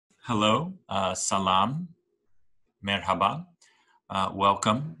Hello, salam, merhaba,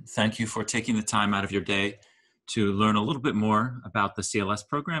 welcome. Thank you for taking the time out of your day to learn a little bit more about the CLS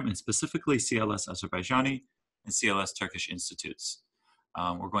program and specifically CLS Azerbaijani and CLS Turkish Institutes.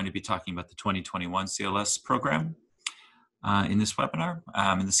 We're going to be talking about the 2021 CLS program in this webinar.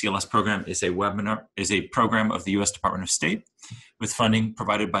 And the CLS program is a program of the U.S. Department of State with funding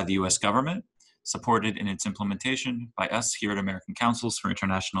provided by the U.S. government, supported in its implementation by us here at American Councils for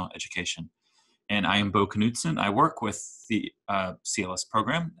International Education. And I am Bo Knudsen. I work with the CLS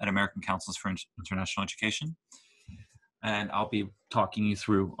program at American Councils for International Education. And I'll be talking you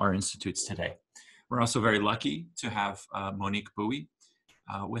through our institutes today. We're also very lucky to have Monique Bowie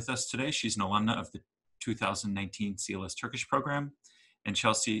with us today. She's an alumna of the 2019 CLS Turkish program, and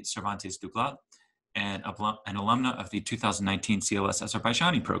Chelsea Cervantes Douglas, and an alumna of the 2019 CLS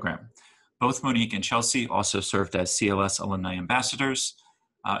Azerbaijani program. Both Monique and Chelsea also served as CLS alumni ambassadors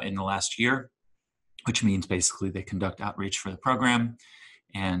in the last year, which means basically they conduct outreach for the program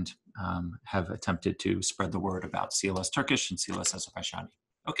and have attempted to spread the word about CLS Turkish and CLS Azerbaijani.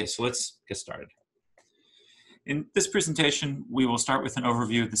 Okay, so let's get started. In this presentation, we will start with an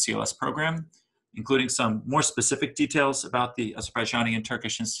overview of the CLS program, including some more specific details about the Azerbaijani and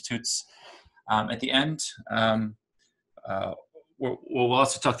Turkish institutes. At the end, we'll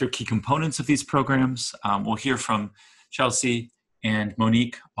also talk through key components of these programs. We'll hear from Chelsea and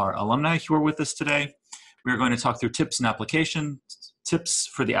Monique, our alumni who are with us today. We're going to talk through tips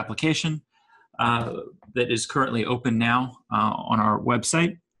for the application that is currently open now on our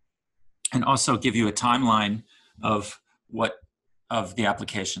website, and also give you a timeline of the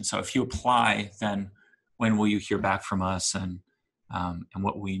application. So if you apply, then when will you hear back from us, and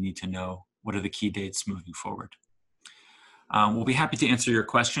what will you need to know? What are the key dates moving forward? We'll be happy to answer your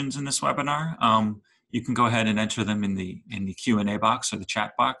questions in this webinar. You can go ahead and enter them in the Q&A box or the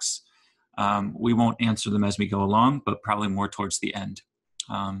chat box. We won't answer them as we go along, but probably more towards the end.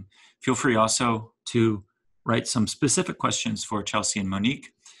 Feel free also to write some specific questions for Chelsea and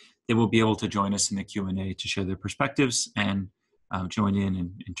Monique. They will be able to join us in the Q&A to share their perspectives and join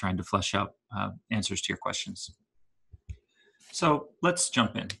in trying to flesh out answers to your questions. So let's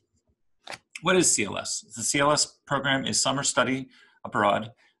jump in. What is CLS? The CLS program is summer study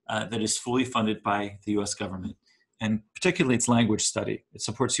abroad that is fully funded by the U.S. government, and particularly its language study. It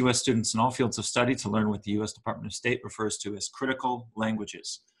supports U.S. students in all fields of study to learn what the U.S. Department of State refers to as critical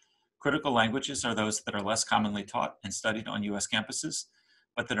languages. Critical languages are those that are less commonly taught and studied on U.S. campuses,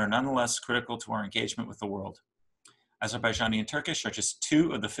 but that are nonetheless critical to our engagement with the world. Azerbaijani and Turkish are just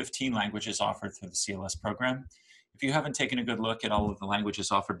 2 of the 15 languages offered through the CLS program. If you haven't taken a good look at all of the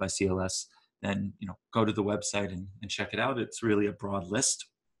languages offered by CLS, then go to the website and check it out. It's really a broad list,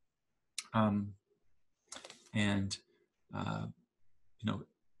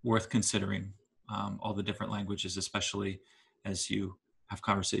 worth considering all the different languages, especially as you have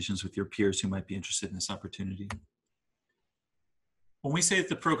conversations with your peers who might be interested in this opportunity. When we say that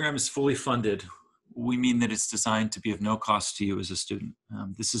the program is fully funded, we mean that it's designed to be of no cost to you as a student.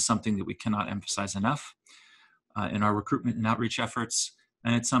 This is something that we cannot emphasize enough in our recruitment and outreach efforts.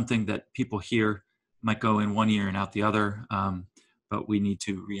 And it's something that people here might go in one ear and out the other, but we need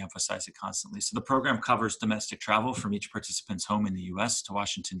to reemphasize it constantly. So the program covers domestic travel from each participant's home in the US to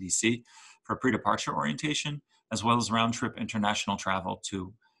Washington, D.C. for pre-departure orientation, as well as round-trip international travel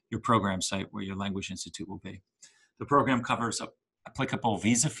to your program site where your language institute will be. The program covers applicable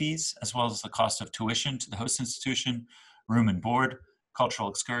visa fees, as well as the cost of tuition to the host institution, room and board,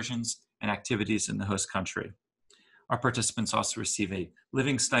 cultural excursions, and activities in the host country. Our participants also receive a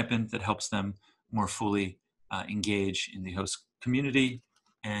living stipend that helps them more fully engage in the host community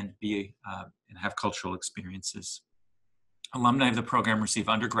and have cultural experiences. Alumni of the program receive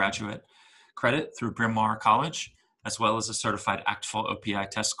undergraduate credit through Bryn Mawr College, as well as a certified ACTFL OPI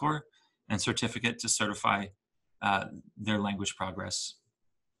test score and certificate to certify their language progress.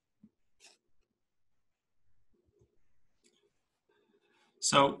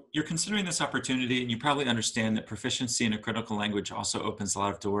 So you're considering this opportunity, and you probably understand that proficiency in a critical language also opens a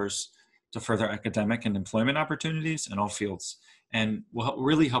lot of doors to further academic and employment opportunities in all fields, and will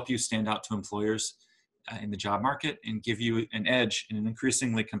really help you stand out to employers in the job market and give you an edge in an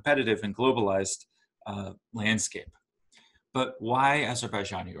increasingly competitive and globalized landscape. But why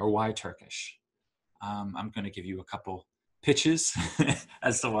Azerbaijani, or why Turkish? I'm going to give you a couple pitches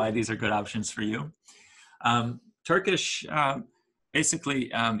as to why these are good options for you. Turkish basically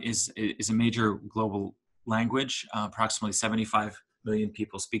is a major global language. Approximately 75 million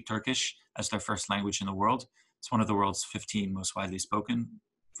people speak Turkish as their first language in the world. It's one of the world's 15 most widely spoken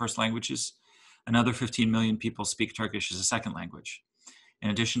first languages. Another 15 million people speak Turkish as a second language. In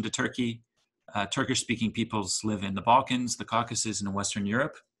addition to Turkey, Turkish-speaking peoples live in the Balkans, the Caucasus, and Western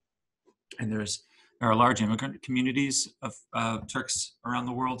Europe. And there are large immigrant communities of Turks around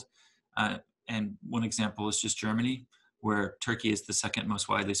the world. And one example is just Germany, where Turkey is the second most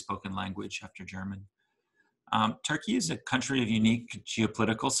widely spoken language after German. Turkey is a country of unique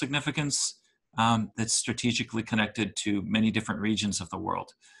geopolitical significance that's strategically connected to many different regions of the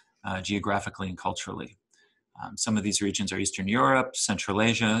world, geographically and culturally. Some of these regions are Eastern Europe, Central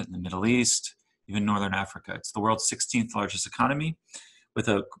Asia, the Middle East, even Northern Africa. It's the world's 16th largest economy with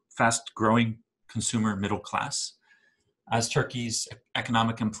a fast growing consumer middle class. As Turkey's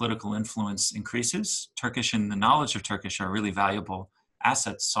economic and political influence increases, Turkish and the knowledge of Turkish are really valuable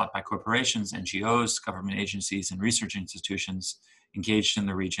assets sought by corporations, NGOs, government agencies, and research institutions engaged in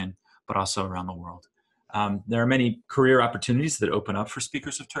the region, but also around the world. There are many career opportunities that open up for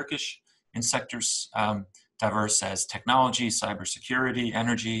speakers of Turkish in sectors diverse as technology, cybersecurity,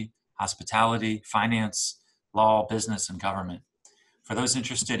 energy, hospitality, finance, law, business, and government. For those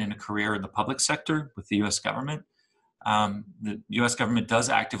interested in a career in the public sector with the US government, the US government does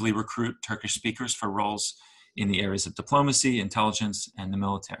actively recruit Turkish speakers for roles in the areas of diplomacy, intelligence, and the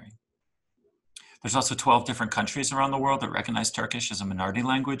military. There's also 12 different countries around the world that recognize Turkish as a minority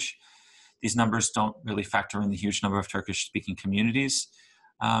language. These numbers don't really factor in the huge number of Turkish-speaking communities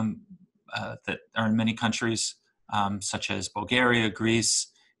that are in many countries, such as Bulgaria, Greece,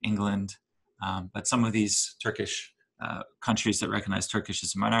 England. But some of these Turkish countries that recognize Turkish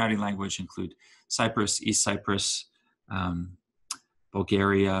as a minority language include Cyprus, East Cyprus,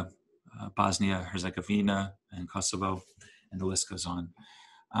 Bulgaria, Bosnia, Herzegovina, and Kosovo, and the list goes on.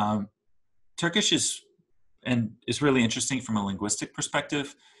 Turkish is really interesting from a linguistic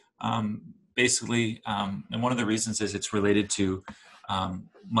perspective. Basically, and one of the reasons is it's related to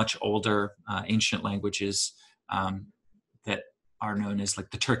much older ancient languages that are known as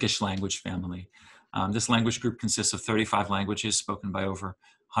like the Turkish language family. This language group consists of 35 languages spoken by over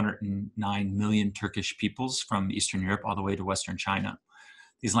 109 million Turkish peoples from Eastern Europe all the way to Western China.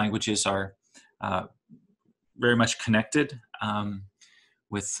 These languages are very much connected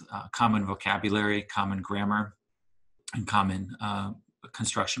with common vocabulary, common grammar, and common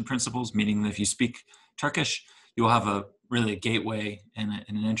construction principles, meaning that if you speak Turkish, you will have really a gateway and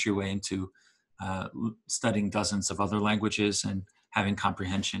an entryway into studying dozens of other languages and having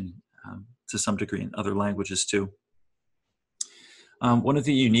comprehension to some degree in other languages too. One of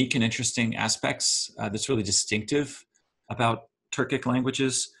the unique and interesting aspects that's really distinctive about Turkic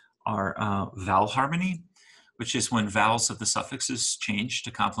languages are vowel harmony, which is when vowels of the suffixes change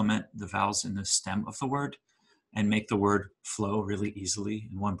to complement the vowels in the stem of the word and make the word flow really easily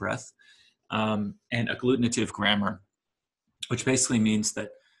in one breath. And agglutinative grammar, which basically means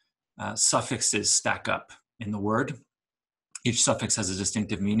that suffixes stack up in the word. Each suffix has a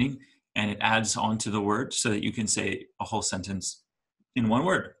distinctive meaning, and it adds onto the word so that you can say a whole sentence in one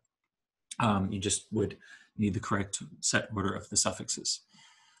word. You just would need the correct set order of the suffixes.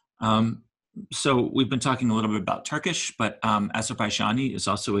 So we've been talking a little bit about Turkish, but Azerbaijani is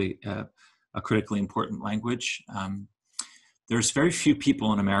also a critically important language. There's very few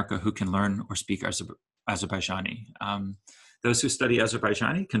people in America who can learn or speak Azerbaijani. Those who study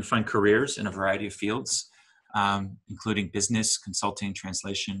Azerbaijani can find careers in a variety of fields, including business, consulting,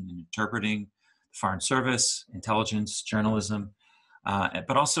 translation, and interpreting, foreign service, intelligence, journalism,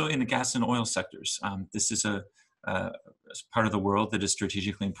 but also in the gas and oil sectors. This is a part of the world that is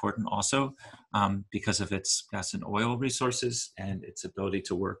strategically important also because of its gas and oil resources and its ability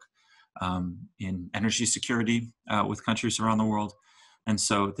to work in energy security with countries around the world. And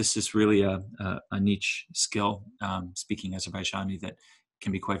so this is really a niche skill, speaking Azerbaijani, that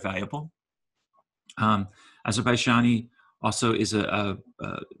can be quite valuable. Azerbaijani also is a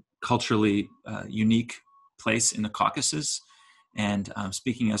culturally unique place in the Caucasus. And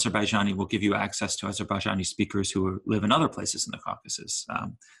speaking Azerbaijani will give you access to Azerbaijani speakers who live in other places in the Caucasus,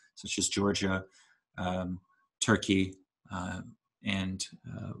 such as Georgia, Turkey, and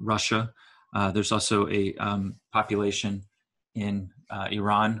Russia. There's also a population in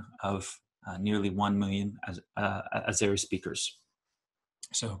Iran of nearly 1 million Azeri speakers.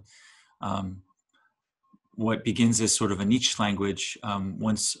 So what begins as sort of a niche language,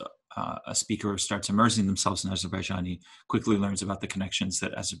 once a speaker starts immersing themselves in Azerbaijani, quickly learns about the connections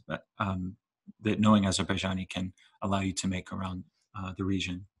that that knowing Azerbaijani can allow you to make around the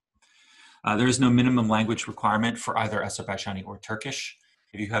region. There is no minimum language requirement for either Azerbaijani or Turkish.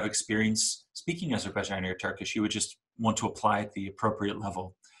 If you have experience speaking Azerbaijani or Turkish, you would just want to apply at the appropriate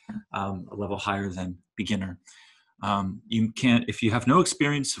level, a level higher than beginner. You can't, if you have no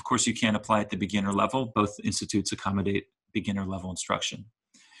experience, of course you can't apply at the beginner level. Both institutes accommodate beginner level instruction.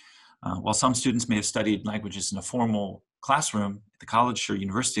 While some students may have studied languages in a formal classroom at the college or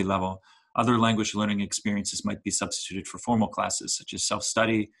university level, other language learning experiences might be substituted for formal classes, such as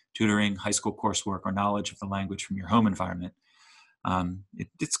self-study, tutoring, high school coursework, or knowledge of the language from your home environment.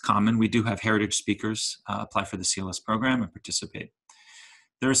 It's common. We do have heritage speakers apply for the CLS program and participate.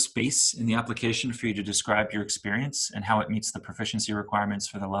 There is space in the application for you to describe your experience and how it meets the proficiency requirements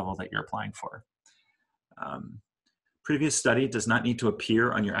for the level that you're applying for. Previous study does not need to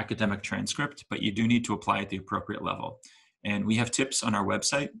appear on your academic transcript, but you do need to apply at the appropriate level. And we have tips on our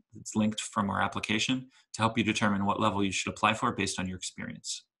website that's linked from our application to help you determine what level you should apply for based on your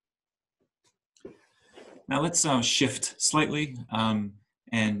experience. Now let's shift slightly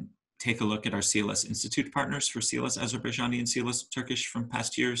and take a look at our CLS Institute partners for CLS Azerbaijani and CLS Turkish from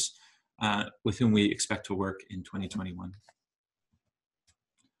past years with whom we expect to work in 2021.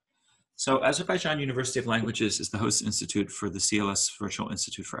 So Azerbaijan University of Languages is the host institute for the CLS Virtual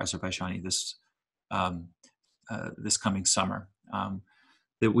Institute for Azerbaijani this coming summer.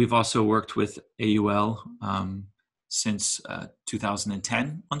 That we've also worked with AUL since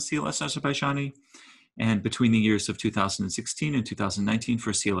 2010 on CLS Azerbaijani, and between the years of 2016 and 2019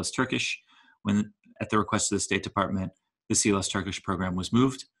 for CLS Turkish, when at the request of the State Department, the CLS Turkish program was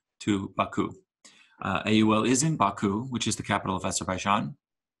moved to Baku. AUL is in Baku, which is the capital of Azerbaijan.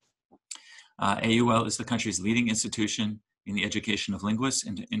 AUL is the country's leading institution in the education of linguists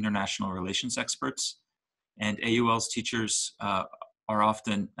and international relations experts. And AUL's teachers are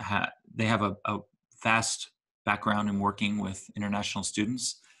often, they have a vast background in working with international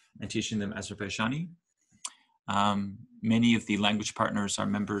students and teaching them Azerbaijani. Many of the language partners are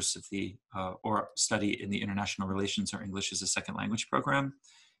members of the, or study in the International Relations or English as a Second Language program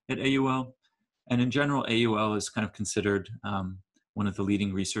at AUL. And in general, AUL is kind of considered one of the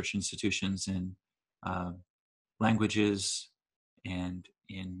leading research institutions in languages and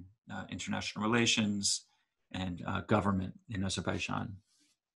in international relations and government in Azerbaijan.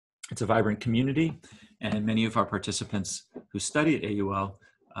 It's a vibrant community, and many of our participants who study at AUL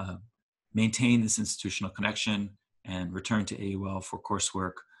maintain this institutional connection and return to AUL for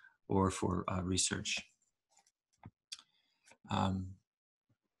coursework or for research.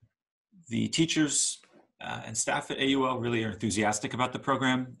 The teachers and staff at AUL really are enthusiastic about the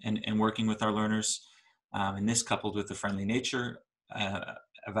program and working with our learners. And this, coupled with the friendly nature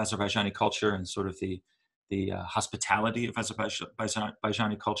of Azerbaijani culture and sort of the hospitality of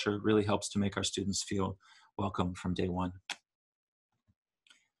Azerbaijani culture, really helps to make our students feel welcome from day one.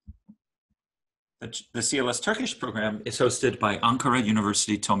 The CLS Turkish program is hosted by Ankara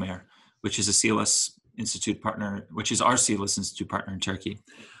University Tomer, which is a CLS Institute partner, which is our CLS Institute partner in Turkey.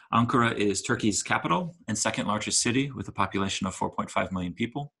 Ankara is Turkey's capital and second largest city with a population of 4.5 million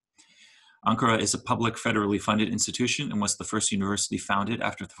people. Ankara is a public federally funded institution and was the first university founded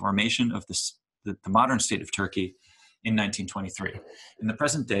after the formation of the modern state of Turkey in 1923. In the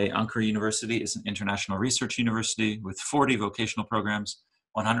present day, Ankara University is an international research university with 40 vocational programs,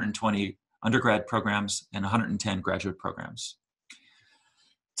 120 undergrad programs, and 110 graduate programs.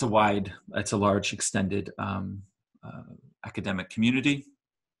 It's a large, extended academic community,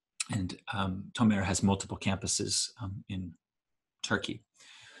 and Tomer has multiple campuses in Turkey.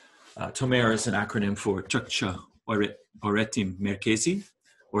 Tomer is an acronym for Türkçe Öğretim Merkezi,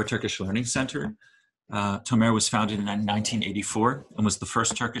 or Turkish Learning Center. Tomer was founded in 1984 and was the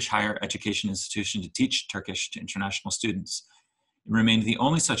first Turkish higher education institution to teach Turkish to international students. It remained the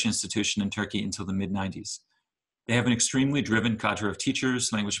only such institution in Turkey until the mid-90s. They have an extremely driven cadre of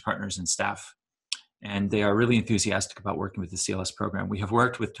teachers, language partners, and staff, and they are really enthusiastic about working with the CLS program. We have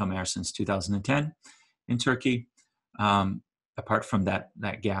worked with Tomer since 2010 in Turkey, apart from that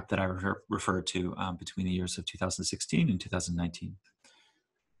gap that I referred to between the years of 2016 and 2019.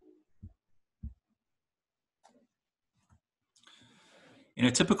 In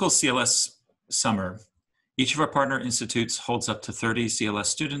a typical CLS summer, each of our partner institutes holds up to 30 CLS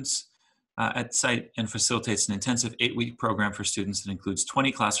students at site and facilitates an intensive 8-week program for students that includes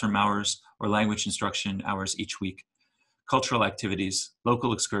 20 classroom hours or language instruction hours each week, cultural activities,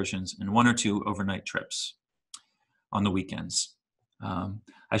 local excursions, and 1 or 2 overnight trips on the weekends.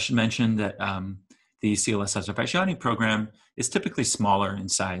 I should mention that the CLS Azerbaijani program is typically smaller in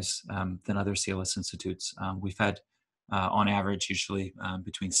size than other CLS institutes. We've had on average, usually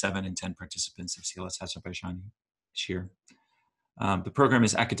between 7 and 10 participants of CLS Azerbaijani each year. The program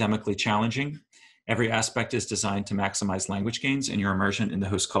is academically challenging. Every aspect is designed to maximize language gains and your immersion in the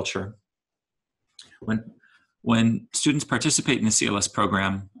host culture. When students participate in the CLS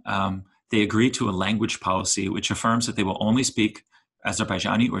program, they agree to a language policy which affirms that they will only speak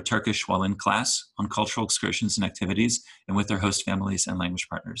Azerbaijani or Turkish while in class, on cultural excursions and activities, and with their host families and language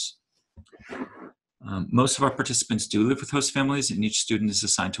partners. Most of our participants do live with host families, and each student is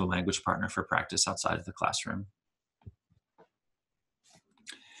assigned to a language partner for practice outside of the classroom.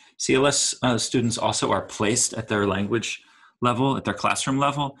 CLS students also are placed at their language level, at their classroom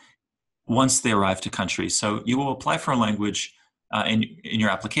level, once they arrive to country. So you will apply for a language in your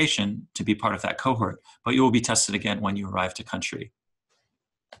application to be part of that cohort, but you will be tested again when you arrive to country.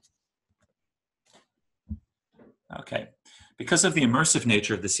 Okay. Because of the immersive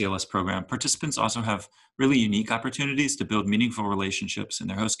nature of the CLS program, participants also have really unique opportunities to build meaningful relationships in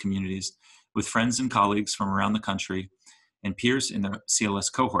their host communities with friends and colleagues from around the country and peers in their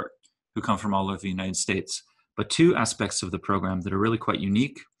CLS cohort who come from all over the United States. But two aspects of the program that are really quite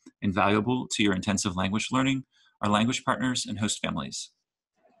unique and valuable to your intensive language learning are language partners and host families.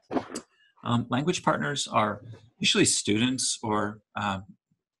 Language partners are usually students or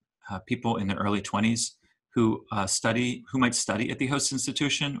people in their early 20s who might study at the host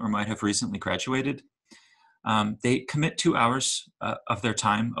institution or might have recently graduated. They commit 2 hours of their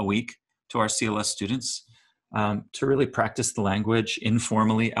time a week to our CLS students to really practice the language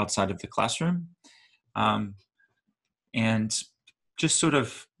informally outside of the classroom, and just sort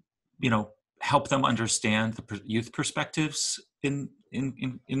of, help them understand the youth perspectives in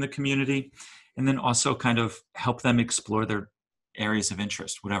the community, and then also kind of help them explore their areas of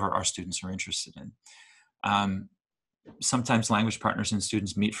interest, whatever our students are interested in. Sometimes language partners and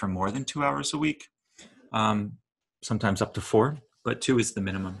students meet for more than 2 hours a week, sometimes up to 4, but 2 is the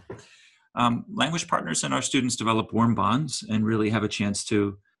minimum. Language partners and our students develop warm bonds and really have a chance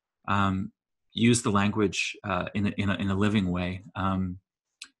to use the language in a living way,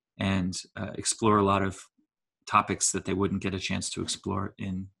 and explore a lot of topics that they wouldn't get a chance to explore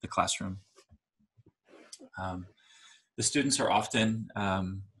in the classroom. The students are often,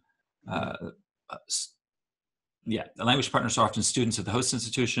 the language partners are often students of the host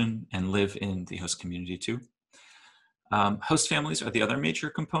institution and live in the host community too. Host families are the other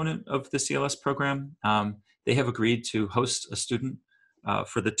major component of the CLS program. They have agreed to host a student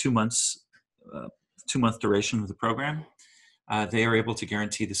for the 2 months, 2-month duration of the program. They are able to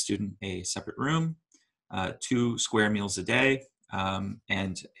guarantee the student a separate room, 2 square meals a day,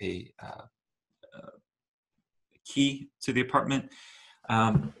 and a key to the apartment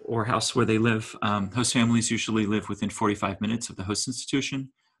or house where they live. Host families usually live within 45 minutes of the host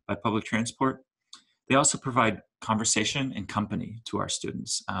institution by public transport. They also provide conversation and company to our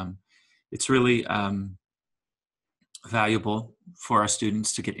students. It's really valuable for our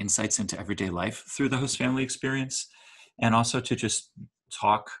students to get insights into everyday life through the host family experience, and also to just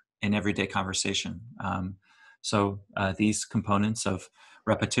talk in everyday conversation. So these components of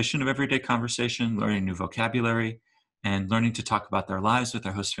repetition of everyday conversation, learning new vocabulary, and learning to talk about their lives with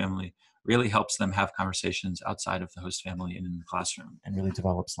their host family really helps them have conversations outside of the host family and in the classroom, and really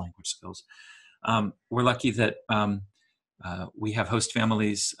develops language skills. We're lucky that we have host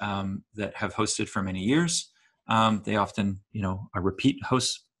families that have hosted for many years. They often, are repeat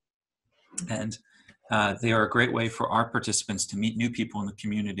hosts, and they are a great way for our participants to meet new people in the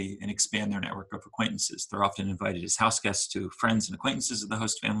community and expand their network of acquaintances. They're often invited as house guests to friends and acquaintances of the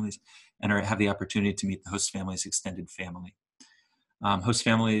host families, and have the opportunity to meet the host family's extended family. Host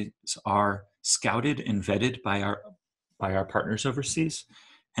families are scouted and vetted by our partners overseas,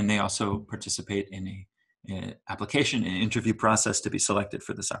 and they also participate in an application and interview process to be selected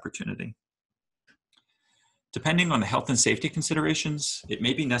for this opportunity. Depending on the health and safety considerations, it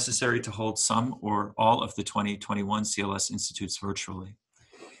may be necessary to hold some or all of the 2021 CLS institutes virtually.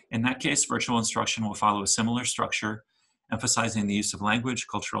 In that case, virtual instruction will follow a similar structure, emphasizing the use of language,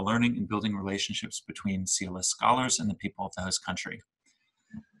 cultural learning, and building relationships between CLS scholars and the people of the host country.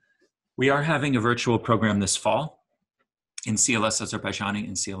 We are having a virtual program this fall in CLS Azerbaijani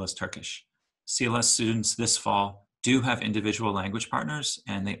and CLS Turkish. CLS students this fall do have individual language partners,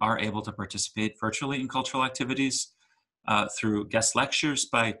 and they are able to participate virtually in cultural activities through guest lectures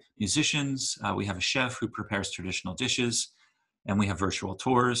by musicians. We have a chef who prepares traditional dishes, and we have virtual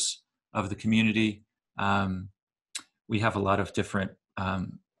tours of the community. We have a lot of different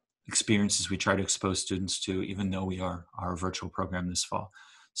experiences we try to expose students to, even though we are our virtual program this fall.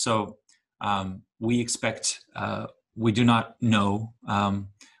 So we expect, we do not know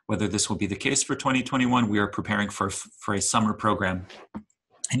whether this will be the case for 2021. We are preparing for a summer program,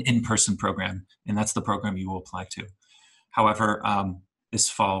 an in-person program, and that's the program you will apply to. However, this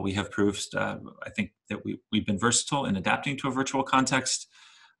fall we have proved, I think, that we've been versatile in adapting to a virtual context.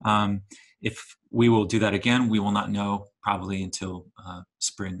 If we will do that again, we will not know probably until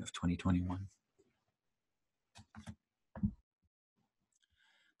spring of 2021.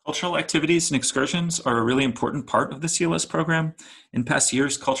 Cultural activities and excursions are a really important part of the CLS program. In past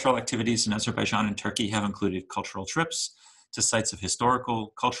years, cultural activities in Azerbaijan and Turkey have included cultural trips to sites of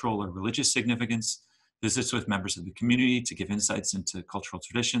historical, cultural, or religious significance, visits with members of the community to give insights into cultural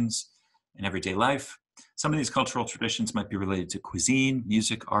traditions and everyday life. Some of these cultural traditions might be related to cuisine,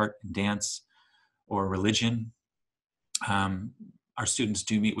 music, art, and dance, or religion. Our students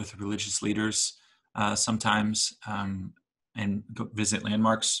do meet with religious leaders sometimes and go visit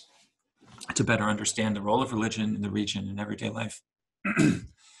landmarks to better understand the role of religion in the region and everyday life.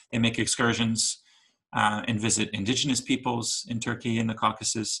 They make excursions and visit indigenous peoples in Turkey and the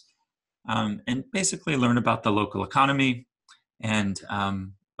Caucasus, and basically learn about the local economy and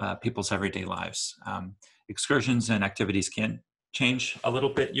people's everyday lives. Excursions and activities can change a little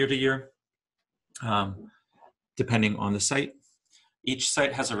bit year to year, depending on the site. Each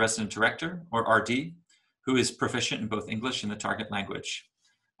site has a resident director, or RD, who is proficient in both English and the target language.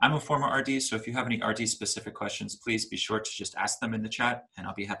 I'm a former RD, so if you have any RD-specific questions, please be sure to just ask them in the chat, and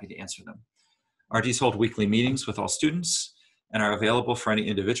I'll be happy to answer them. RDs hold weekly meetings with all students and are available for any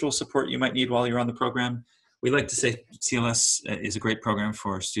individual support you might need while you're on the program. We like to say CLS is a great program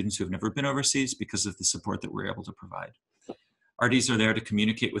for students who have never been overseas because of the support that we're able to provide. RDs are there to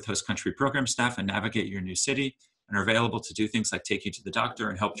communicate with host country program staff and navigate your new city, and are available to do things like take you to the doctor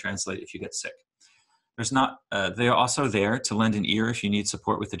and help translate if you get sick. They are also there to lend an ear if you need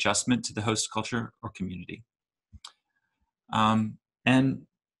support with adjustment to the host culture or community. And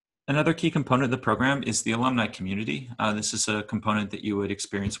another key component of the program is the alumni community. This is a component that you would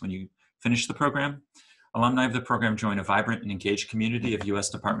experience when you finish the program. Alumni of the program join a vibrant and engaged community of U.S.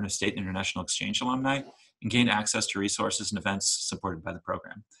 Department of State International Exchange alumni and gain access to resources and events supported by the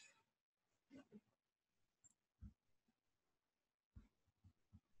program.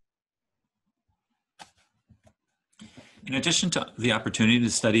 In addition to the opportunity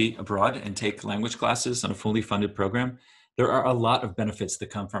to study abroad and take language classes on a fully funded program, there are a lot of benefits that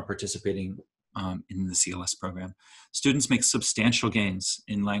come from participating in the CLS program. Students make substantial gains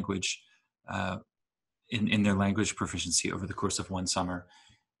in language, in their language proficiency over the course of one summer.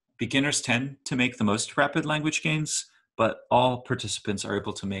 Beginners tend to make the most rapid language gains, but all participants are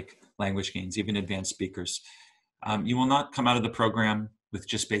able to make language gains, even advanced speakers. You will not come out of the program with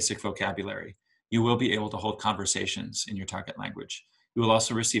just basic vocabulary. You will be able to hold conversations in your target language. You will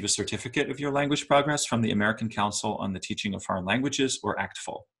also receive a certificate of your language progress from the American Council on the Teaching of Foreign Languages, or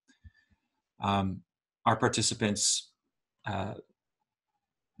ACTFL. Our participants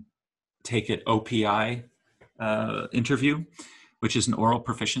take an OPI interview, which is an oral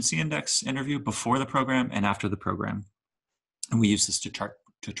proficiency index interview before the program and after the program. And we use this to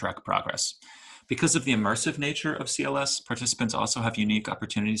track progress. Because of the immersive nature of CLS, participants also have unique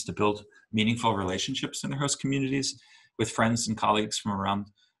opportunities to build meaningful relationships in their host communities with friends and colleagues from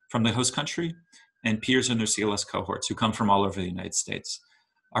the host country and peers in their CLS cohorts who come from all over the United States.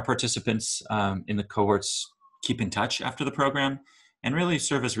 Our participants in the cohorts keep in touch after the program and really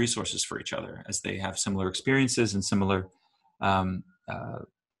serve as resources for each other as they have similar experiences and similar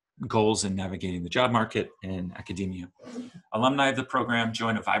goals in navigating the job market and academia. Alumni of the program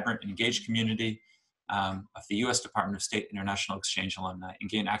join a vibrant and engaged community of the U.S. Department of State International Exchange alumni and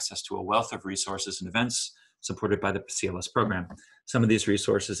gain access to a wealth of resources and events supported by the CLS program. Some of these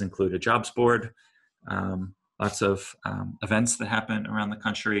resources include a jobs board, lots of events that happen around the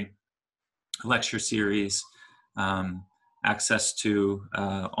country, lecture series, access to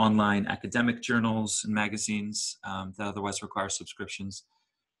online academic journals and magazines that otherwise require subscriptions.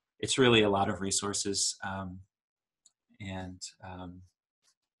 It's really a lot of resources, and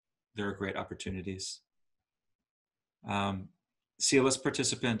there are great opportunities. CLS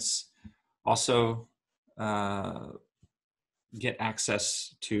participants also get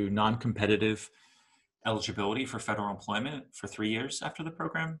access to non-competitive eligibility for federal employment for 3 years after they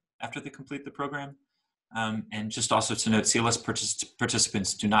complete the program. And just also to note, CLS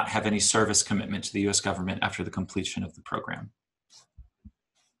participants do not have any service commitment to the US government after the completion of the program.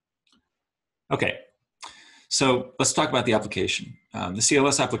 Okay, so let's talk about the application. The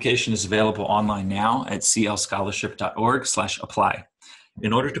CLS application is available online now at clscholarship.org/apply.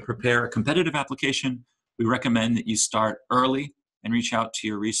 In order to prepare a competitive application, we recommend that you start early and reach out to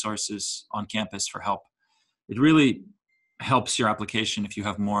your resources on campus for help. It really helps your application if you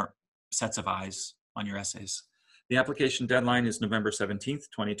have more sets of eyes on your essays. The application deadline is November 17th,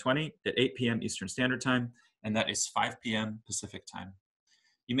 2020 at 8 p.m. Eastern Standard Time, and that is 5 p.m. Pacific Time.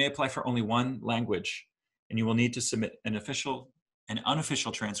 You may apply for only one language, and you will need to submit an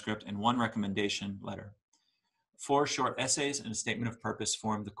unofficial transcript and one recommendation letter. 4 short essays and a statement of purpose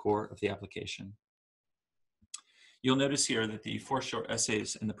form the core of the application. You'll notice here that the 4 short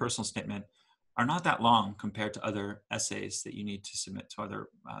essays in the personal statement are not that long compared to other essays that you need to submit to other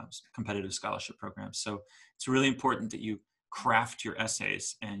competitive scholarship programs. So it's really important that you craft your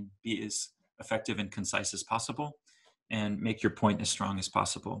essays and be as effective and concise as possible and make your point as strong as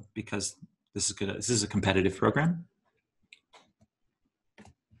possible, because this is good. This is a competitive program.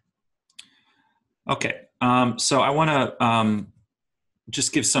 Okay, so I want to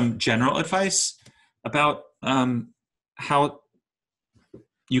just give some general advice about how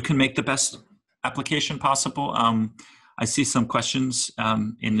you can make the best application possible. I see some questions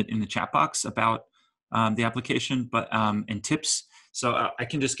in the chat box about the application, but and tips. So I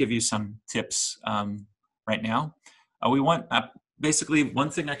can just give you some tips right now. We want basically one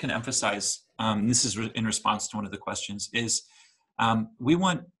thing I can emphasize. This is in response to one of the questions. Is we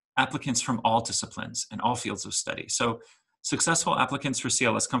want applicants from all disciplines and all fields of study. So successful applicants for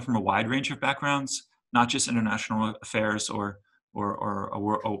CLS come from a wide range of backgrounds, not just international affairs or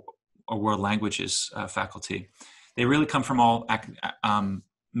world languages faculty. They really come from all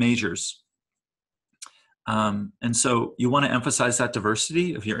majors. And so you want to emphasize that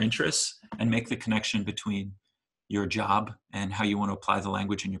diversity of your interests and make the connection between your job and how you want to apply the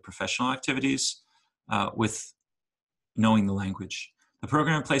language in your professional activities with knowing the language. The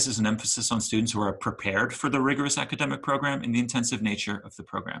program places an emphasis on students who are prepared for the rigorous academic program and the intensive nature of the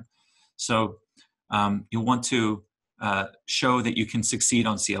program. So you want to show that you can succeed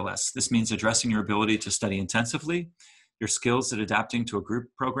on CLS. This means addressing your ability to study intensively, your skills at adapting to a group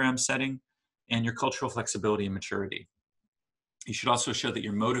program setting, and your cultural flexibility and maturity. You should also show that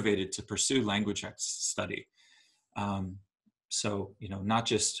you're motivated to pursue language study. So, not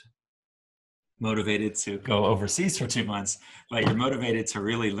just motivated to go overseas for 2 months, but you're motivated to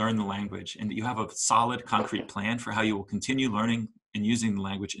really learn the language, and that you have a solid, concrete plan for how you will continue learning and using the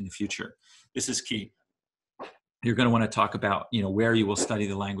language in the future. This is key. You're going to want to talk about, where you will study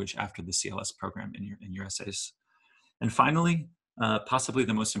the language after the CLS program in your essays. And finally, possibly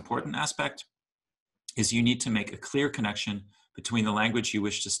the most important aspect is you need to make a clear connection between the language you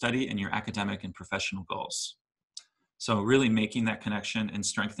wish to study and your academic and professional goals. So really making that connection and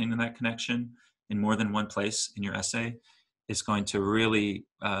strengthening that connection in more than one place in your essay is going to really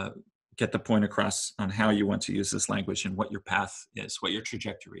get the point across on how you want to use this language and what your path is, what your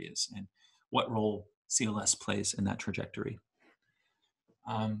trajectory is, and what role CLS plays in that trajectory.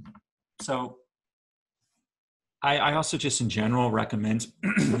 So I also just in general recommend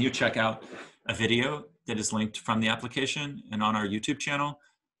you check out a video that is linked from the application and on our YouTube channel,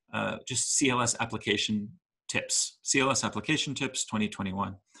 just CLS application tips, CLS application tips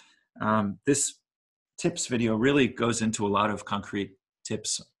 2021. This tips video really goes into a lot of concrete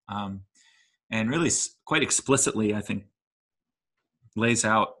tips and really quite explicitly, I think, lays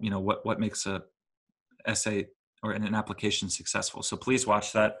out, what makes a essay or an application successful. So please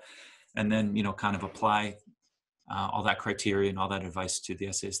watch that and then, kind of apply all that criteria and all that advice to the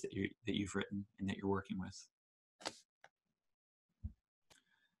essays that you've written and that you're working with.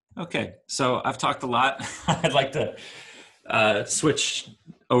 Okay, so I've talked a lot. I'd like to switch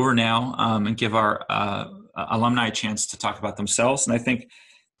over now and give our alumni a chance to talk about themselves. And I think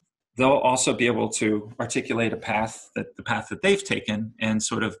they'll also be able to articulate the path that they've taken and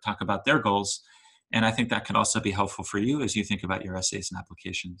sort of talk about their goals. And I think that could also be helpful for you as you think about your essays and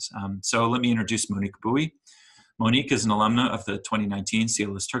applications. So let me introduce Monique Boui. Monique is an alumna of the 2019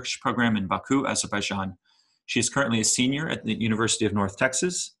 CLS Turkish program in Baku, Azerbaijan. She is currently a senior at the University of North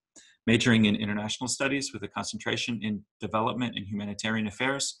Texas, majoring in international studies with a concentration in development and humanitarian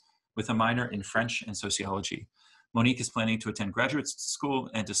affairs with a minor in French and sociology. Monique is planning to attend graduate school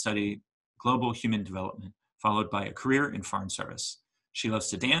and to study global human development, followed by a career in foreign service. She loves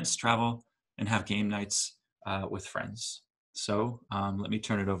to dance, travel, and have game nights with friends. So let me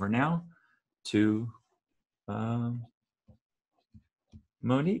turn it over now to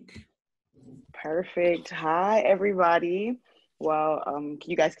Monique. Perfect. Hi, everybody. Well,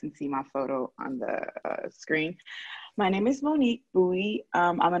 you guys can see my photo on the screen. My name is Monique Boui.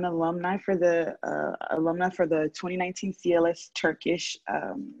 I'm an alumni for the 2019 CLS Turkish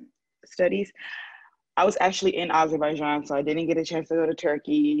studies. I was actually in Azerbaijan, so I didn't get a chance to go to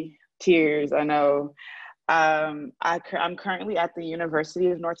Turkey. Tears, I know. I'm currently at the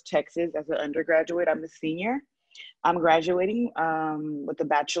University of North Texas as an undergraduate. I'm a senior. I'm graduating with a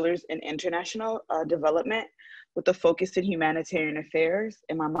bachelor's in international development with a focus in humanitarian affairs,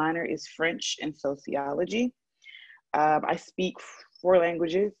 and my minor is French and sociology. I speak 4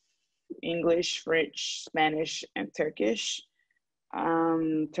 languages: English, French, Spanish, and Turkish.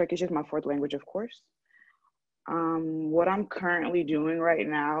 Turkish is my 4th language, of course. What I'm currently doing right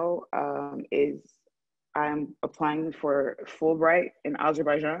now is I'm applying for Fulbright in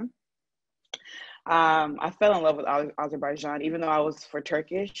Azerbaijan. I fell in love with Azerbaijan, even though I was for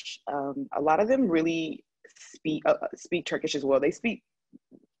Turkish. A lot of them really speak Turkish as well. They speak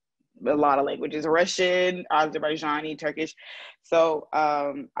a lot of languages: Russian, Azerbaijani, Turkish. So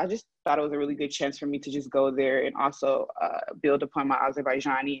I just thought it was a really good chance for me to just go there and also build upon my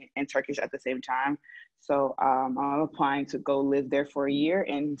Azerbaijani and Turkish at the same time. So I'm applying to go live there for a year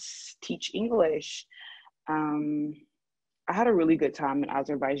and teach English. Um, I had a really good time in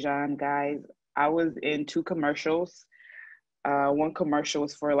Azerbaijan, guys. I was in two commercials. One commercial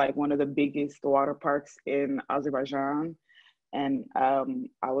was for like one of the biggest water parks in Azerbaijan, and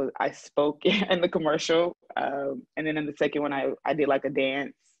I spoke in the commercial, and then in the second one I did like a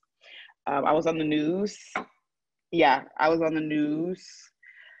dance. I was on the news. Yeah, I was on the news.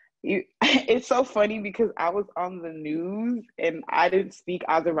 It's so funny because I was on the news and I didn't speak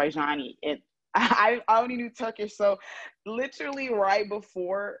Azerbaijani, and I only knew Turkish. So literally right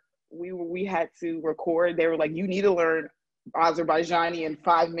before we had to record, they were like, "You need to learn Azerbaijani in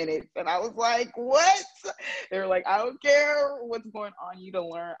 5 minutes," and I was like, "What?" They were like, "I don't care what's going on. You need to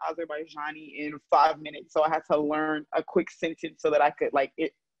learn Azerbaijani in 5 minutes." So I had to learn a quick sentence so that I could like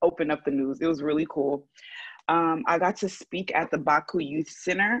it open up the news. It was really cool. I got to speak at the Baku Youth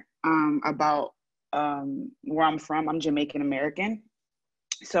Center about where I'm from. I'm Jamaican American.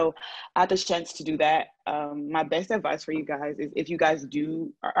 So I had the chance to do that. My best advice for you guys is if you guys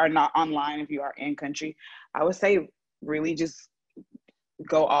are not online, if you are in country, I would say really just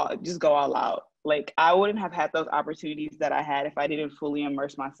go all out. Like I wouldn't have had those opportunities that I had if I didn't fully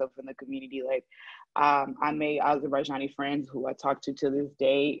immerse myself in the community. Like I made Azerbaijani friends who I talk to this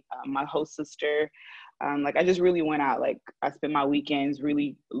day. My host sister, like I just really went out. Like I spent my weekends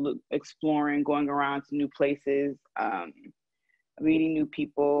really exploring, going around to new places, meeting new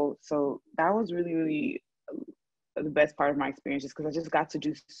people. So that was really, really the best part of my experience, just because I just got to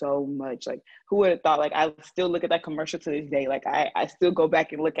do so much. Like who would have thought? Like I still look at that commercial to this day. Like I still go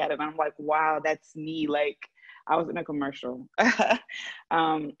back and look at it and I'm like, wow, that's me. Like I was in a commercial. I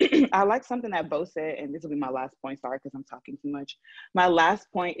like something that Bo said, and this will be my last point. Sorry, because I'm talking too much. My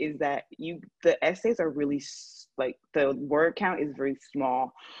last point is that the essays are really like the word count is very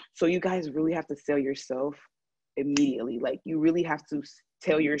small, so you guys really have to sell yourself immediately. Like you really have to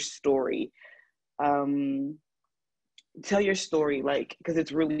tell your story. Tell your story, like, because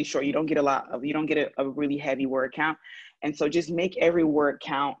it's really short. You don't get a really heavy word count, and so just make every word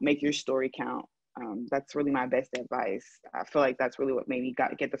count. Make your story count. That's really my best advice. I feel like that's really what made me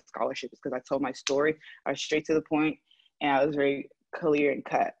get the scholarship, is because I told my story. I was straight to the point, and I was very clear and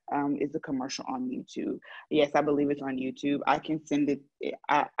cut. Is the commercial on YouTube? Yes, I believe it's on YouTube. I can send it.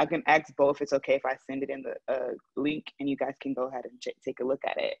 I can ask both. It's okay if I send it in the link, and you guys can go ahead and take a look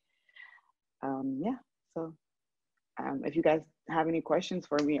at it. Yeah. So if you guys have any questions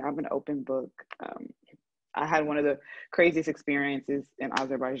for me, I'm an open book. I had one of the craziest experiences in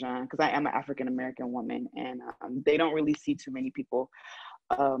Azerbaijan because I am an African American woman, and they don't really see too many people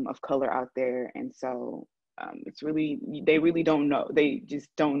of color out there, and so they really don't know. They just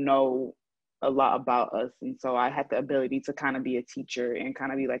don't know a lot about us, and so I had the ability to kind of be a teacher and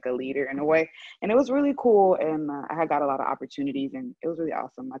kind of be like a leader in a way, and it was really cool. And I had got a lot of opportunities, and it was really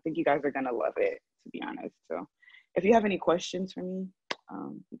awesome. I think you guys are gonna love it, to be honest. So if you have any questions for me,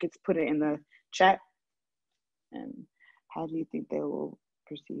 you can put it in the chat. And how do you think they will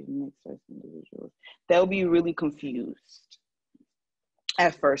perceive mixed race individuals? They'll be really confused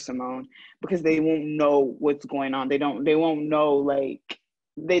at first, Simone, because they won't know what's going on. They won't know, like,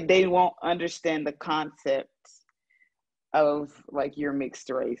 they won't understand the concept of like you're mixed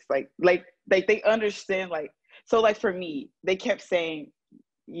race. Like they understand, like, so like for me, they kept saying,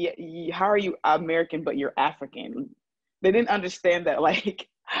 yeah, how are you American but you're African? They didn't understand that, like,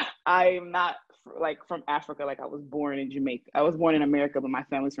 I'm not like from Africa. Like I was born in Jamaica. I was born in America, but my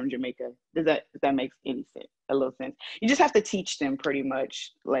family's from Jamaica. Does that make any sense? A little sense? You just have to teach them, pretty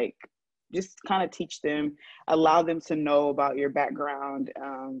much. Like just kind of teach them, allow them to know about your background.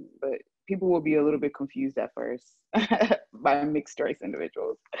 But people will be a little bit confused at first by mixed race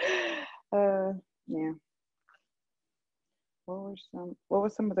individuals. Yeah. What were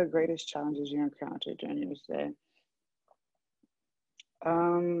some of the greatest challenges you encountered during your stay?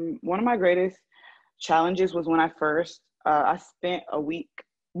 One of my greatest challenges was when I spent a week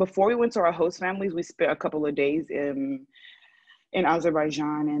before we went to our host families. We spent a couple of days in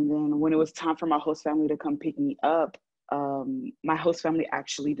Azerbaijan, and then when it was time for my host family to come pick me up, my host family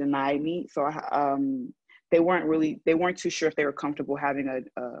actually denied me. So they weren't too sure if they were comfortable having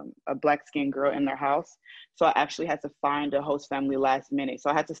a black skinned girl in their house. So I actually had to find a host family last minute. So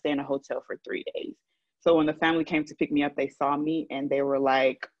I had to stay in a hotel for 3 days. So when the family came to pick me up, they saw me and they were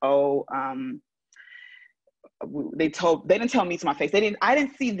like, oh, they didn't tell me to my face. I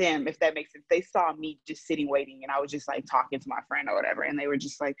didn't see them, if that makes sense. They saw me just sitting waiting, and I was just like talking to my friend or whatever, and they were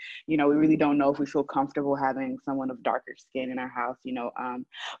just like, we really don't know if we feel comfortable having someone of darker skin in our house.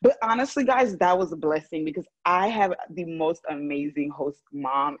 But honestly, guys, that was a blessing, because I have the most amazing host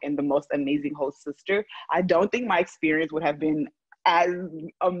mom and the most amazing host sister. I don't think my experience would have been as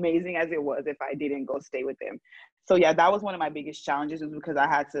amazing as it was if I didn't go stay with them. So yeah, that was one of my biggest challenges, was because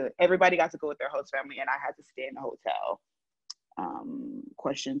everybody got to go with their host family and I had to stay in the hotel.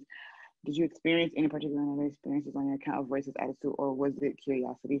 Questions. Did you experience any particular negative experiences on your account of racist attitude, or was it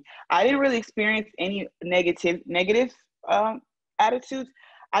curiosity? I didn't really experience any negative attitudes.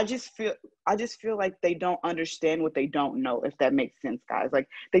 I just feel like they don't understand what they don't know, if that makes sense, guys. Like,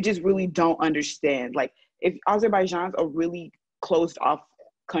 they just really don't understand. Like, if Azerbaijan's a really closed off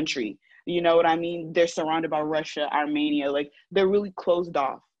country, you know what I mean? They're surrounded by Russia, Armenia, like they're really closed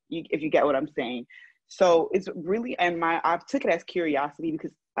off, if you get what I'm saying. So it's really, I took it as curiosity,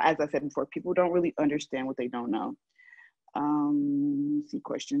 because as I said before, people don't really understand what they don't know. See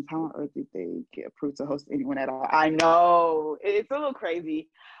questions. How on earth did they get approved to host anyone at all? I know it's a little crazy,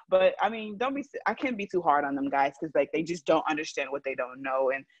 but I mean, I can't be too hard on them, guys, because like they just don't understand what they don't know.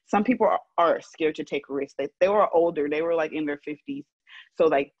 And some people are scared to take risks. They were older, they were like in their 50s. So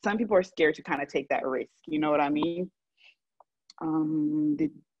like some people are scared to kind of take that risk. You know what I mean?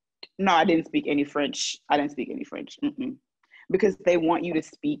 No, I didn't speak any French. Mm-mm. Because they want you to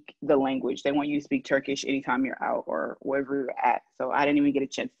speak the language. They want you to speak Turkish anytime you're out or wherever you're at. So I didn't even get a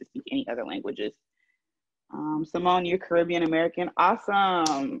chance to speak any other languages. Simone, you're Caribbean American.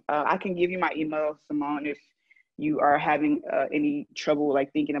 Awesome. I can give you my email, Simone, if you are having any trouble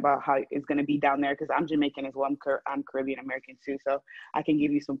like thinking about how it's going to be down there, because I'm Jamaican as well. I'm Caribbean American too. So I can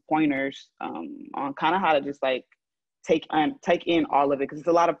give you some pointers on kind of how to just like take in all of it, because it's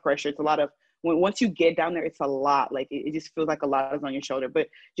a lot of pressure. It's a lot of, once you get down there, it's a lot. Like it just feels like a lot is on your shoulder, but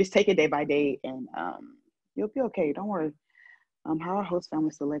just take it day by day, and you'll be okay. Don't worry. How are host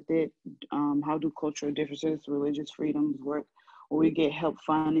families selected? How do cultural differences, religious freedoms work? Will we get help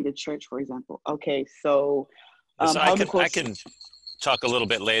funding a church, for example? Okay, so so I can talk a little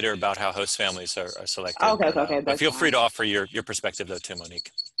bit later about how host families are selected. Okay, but feel free to offer your perspective though too,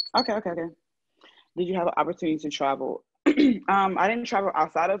 Monique. Okay. Did you have an opportunity to travel? I didn't travel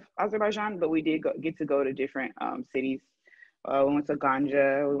outside of Azerbaijan, but we did get to go to different cities. We went to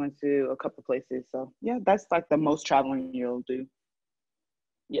Ganja, we went to a couple places. So yeah, that's like the most traveling you'll do.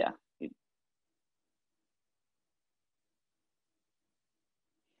 Yeah.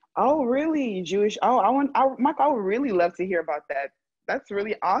 Oh, really? Jewish? Oh, Mike, I would really love to hear about that. That's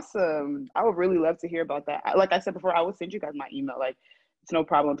really awesome. I would really love to hear about that. Like I said before, I will send you guys my email. Like, it's no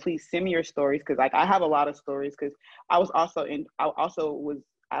problem. Please send me your stories, because like I have a lot of stories, because I also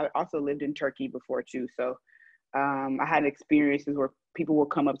lived in Turkey before too. So I had experiences where people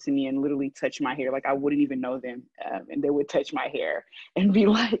would come up to me and literally touch my hair. Like I wouldn't even know them, and they would touch my hair and be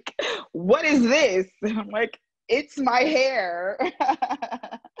like, "What is this?" And I'm like, "It's my hair."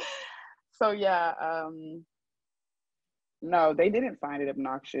 So yeah, no, they didn't find it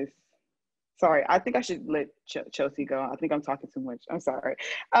obnoxious. Sorry, I think I should let Chelsea go. I think I'm talking too much. I'm sorry.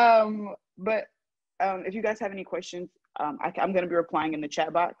 But if you guys have any questions, I'm going to be replying in the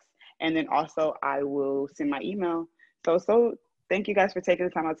chat box. And then also I will send my email. So thank you guys for taking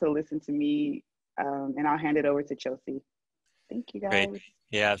the time out to listen to me. And I'll hand it over to Chelsea. Thank you, guys. Great.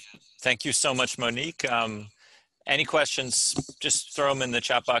 Yeah, thank you so much, Monique. Any questions, just throw them in the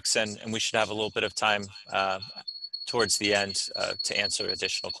chat box, and we should have a little bit of time towards the end to answer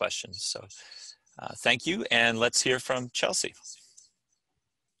additional questions. So thank you, and let's hear from Chelsea.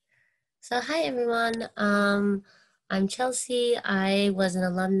 So hi everyone, I'm Chelsea. I was an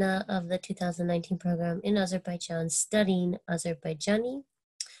alumna of the 2019 program in Azerbaijan studying Azerbaijani.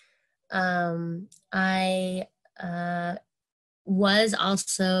 I was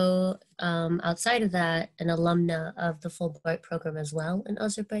also, outside of that, an alumna of the Fulbright program as well in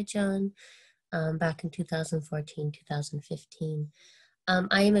Azerbaijan back in 2014, 2015.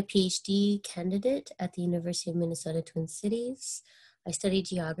 I am a PhD candidate at the University of Minnesota Twin Cities. I study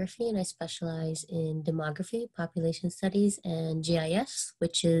geography and I specialize in demography, population studies, and GIS,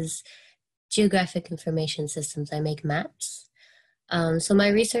 which is Geographic Information Systems. I make maps. So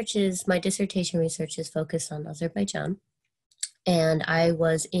my dissertation research is focused on Azerbaijan. And I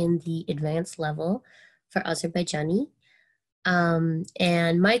was in the advanced level for Azerbaijani.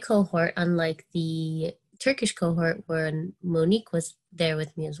 And my cohort, unlike the Turkish cohort where Monique was there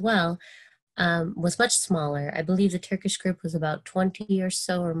with me as well, was much smaller. I believe the Turkish group was about 20 or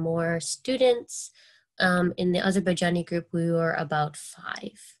so or more students, In the Azerbaijani group, we were about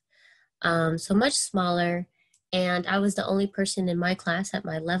 5. So much smaller. And I was the only person in my class at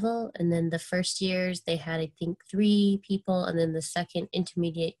my level. And then the first years, they had, I think, 3 people. And then the second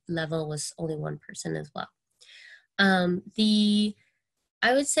intermediate level was only 1 person as well.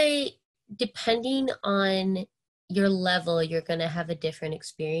 I would say, depending on your level, you're going to have a different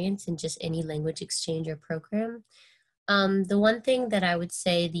experience in just any language exchange or program. The one thing that I would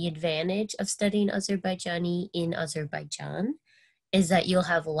say the advantage of studying Azerbaijani in Azerbaijan is that you'll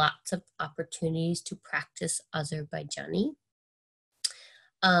have lots of opportunities to practice Azerbaijani.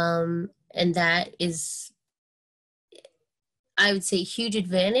 And that is, I would say, a huge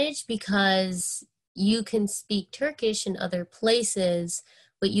advantage because you can speak Turkish in other places,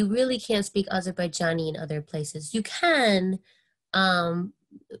 but you really can't speak Azerbaijani in other places. You can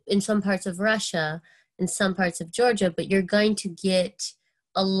in some parts of Russia, in some parts of Georgia, but you're going to get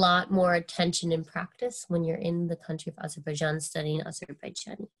a lot more attention and practice when you're in the country of Azerbaijan studying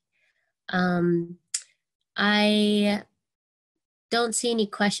Azerbaijani. I don't see any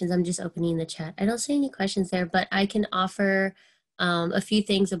questions. I'm just opening the chat. I don't see any questions there, but I can offer a few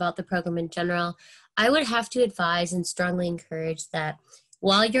things about the program in general. I would have to advise and strongly encourage that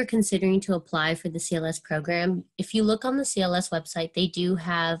while you're considering to apply for the CLS program, if you look on the CLS website, they do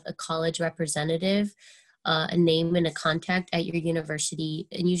have a college representative, a name and a contact at your university,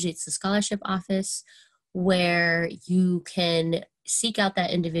 and usually it's the scholarship office, where you can seek out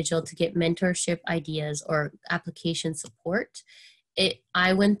that individual to get mentorship ideas or application support.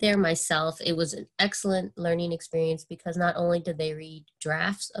 I went there myself. It was an excellent learning experience because not only did they read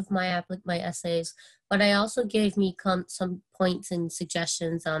drafts of my essays, but I also gave me some points and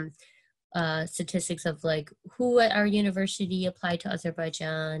suggestions on statistics of like who at our university applied to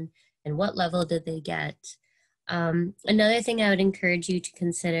Azerbaijan and what level did they get. Another thing I would encourage you to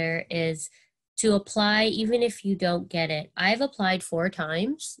consider is to apply even if you don't get it. I've applied 4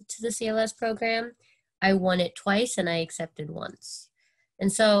 times to the CLS program. I won it twice and I accepted once.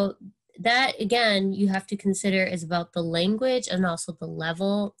 And so that, again, you have to consider is about the language and also the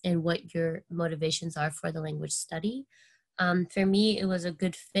level and what your motivations are for the language study. For me, it was a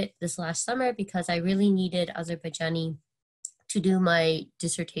good fit this last summer because I really needed Azerbaijani to do my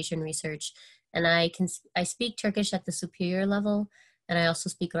dissertation research. And I speak Turkish at the superior level, and I also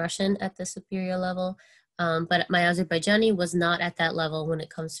speak Russian at the superior level. But my Azerbaijani was not at that level when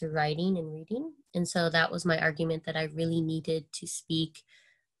it comes to writing and reading. And so that was my argument that I really needed to speak,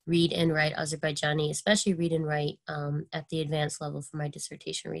 read, and write Azerbaijani, especially read and write at the advanced level for my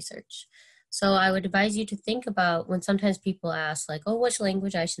dissertation research. So I would advise you to think about when sometimes people ask like, oh, which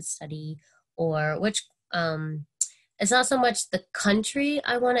language I should study, or which, it's not so much the country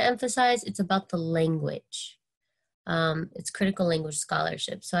I want to emphasize, it's about the language. It's critical language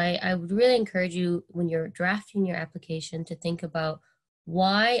scholarship. So I would really encourage you when you're drafting your application to think about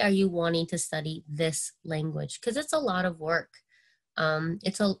why are you wanting to study this language? Because it's a lot of work.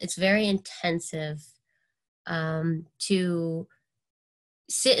 It's very intensive to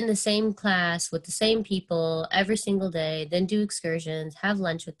sit in the same class with the same people every single day, then do excursions, have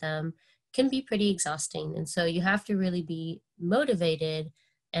lunch with them, can be pretty exhausting. And so you have to really be motivated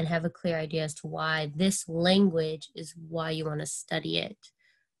and have a clear idea as to why this language is why you want to study it.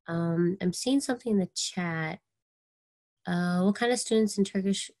 I'm seeing something in the chat. What kind of students in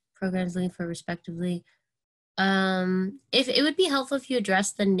Turkish programs looking for respectively? If it would be helpful if you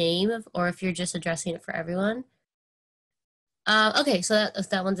address the name of, or if you're just addressing it for everyone. Okay, so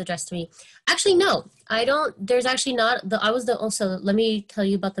that one's addressed to me. Actually, no, I don't, there's actually not, also, let me tell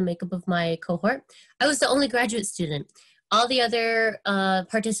you about the makeup of my cohort. I was the only graduate student. All the other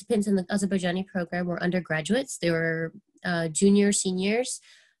participants in the Azerbaijani program were undergraduates. They were junior, seniors,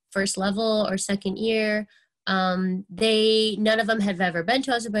 first level or second year. None of them had ever been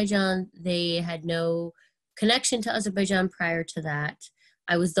to Azerbaijan. They had no connection to Azerbaijan prior to that.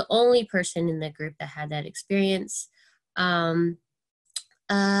 I was the only person in the group that had that experience.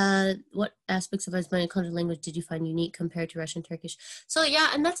 What aspects of Azerbaijani cultural language did you find unique compared to Russian Turkish? So yeah,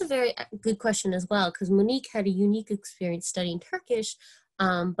 and that's a very good question as well, because Monique had a unique experience studying Turkish,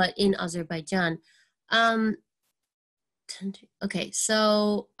 but in Azerbaijan. Okay,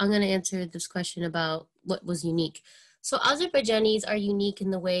 so I'm going to answer this question about what was unique. So Azerbaijanis are unique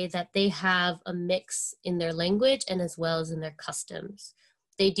in the way that they have a mix in their language and as well as in their customs.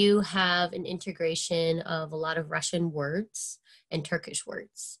 They do have an integration of a lot of Russian words and Turkish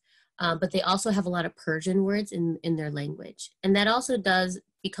words, but they also have a lot of Persian words in their language. And that also does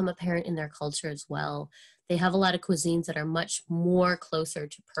become apparent in their culture as well. They have a lot of cuisines that are much more closer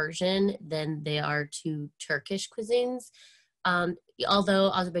to Persian than they are to Turkish cuisines.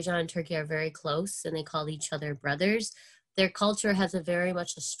 Although Azerbaijan and Turkey are very close and they call each other brothers, their culture has a very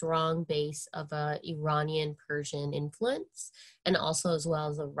much a strong base of Iranian Persian influence, and also as well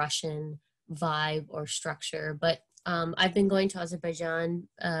as a Russian vibe or structure. But I've been going to Azerbaijan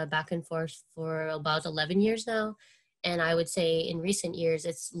back and forth for about 11 years now. And I would say in recent years,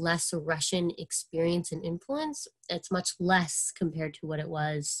 it's less Russian experience and influence. It's much less compared to what it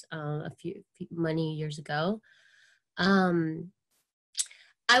was many years ago.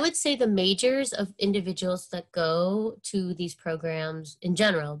 I would say the majors of individuals that go to these programs in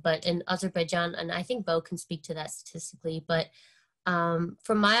general, but in Azerbaijan, and I think Bo can speak to that statistically, but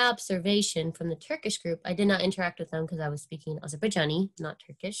from my observation from the Turkish group, I did not interact with them because I was speaking Azerbaijani, not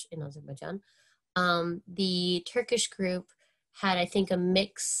Turkish in Azerbaijan. The Turkish group had, I think, a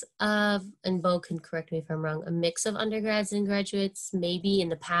mix of, and Bo can correct me if I'm wrong, a mix of undergrads and graduates. Maybe in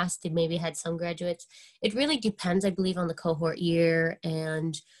the past, they maybe had some graduates. It really depends, I believe, on the cohort year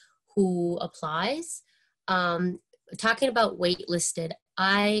and who applies. Talking about waitlisted,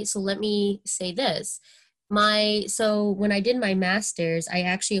 so let me say this. So when I did my master's, I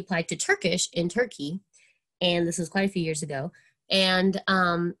actually applied to Turkish in Turkey, and this was quite a few years ago. And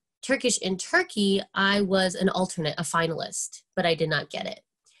Turkish in Turkey, I was an alternate, a finalist, but I did not get it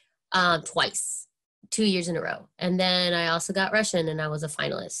twice, 2 years in a row. And then I also got Russian and I was a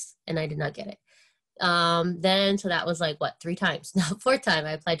finalist and I did not get it. So that was like, 3 times? Now, 4th time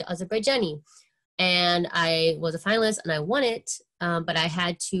I applied to Azerbaijani and I was a finalist and I won it, but I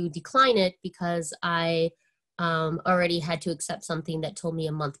had to decline it because I already had to accept something that told me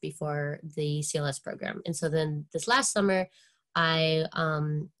a month before the CLS program. And so then this last summer, I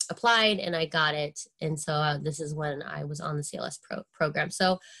applied and I got it. And so this is when I was on the CLS program.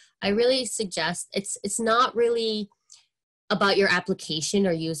 So I really suggest it's not really about your application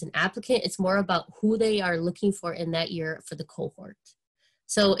or you as an applicant. It's more about who they are looking for in that year for the cohort.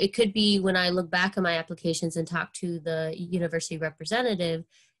 So it could be when I look back at my applications and talk to the university representative,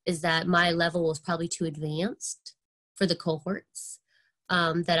 is that my level was probably too advanced for the cohorts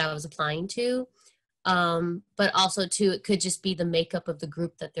that I was applying to. But also too, it could just be the makeup of the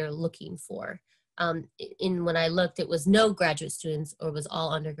group that they're looking for. When I looked, it was no graduate students or it was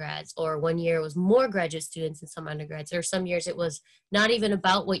all undergrads, or one year it was more graduate students and some undergrads, or some years it was not even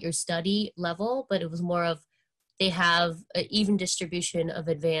about what your study level, but it was more of they have an even distribution of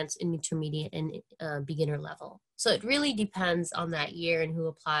advanced, intermediate, and beginner level. So it really depends on that year and who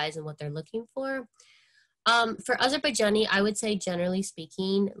applies and what they're looking for. For Azerbaijani, I would say generally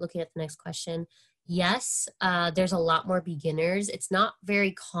speaking, looking at the next question, yes, there's a lot more beginners. It's not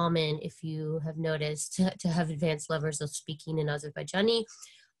very common, if you have noticed, to have advanced levels of speaking in Azerbaijani.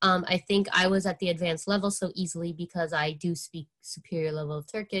 I think I was at the advanced level so easily because I do speak superior level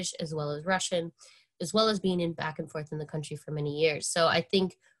of Turkish as well as Russian, as well as being in back and forth in the country for many years. So I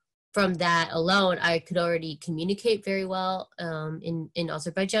think from that alone, I could already communicate very well in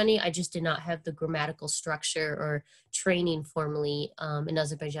Azerbaijani. I just did not have the grammatical structure or training formally in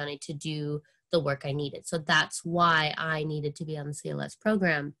Azerbaijani to do the work I needed. So that's why I needed to be on the CLS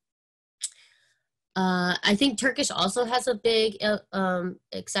program. I think Turkish also has a big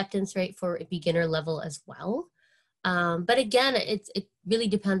acceptance rate for a beginner level as well. But again, it really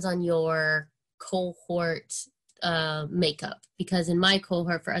depends on your cohort makeup, because in my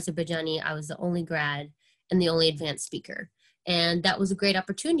cohort for Azerbaijani, I was the only grad and the only advanced speaker. And that was a great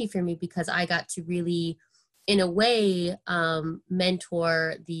opportunity for me because I got to really, in a way,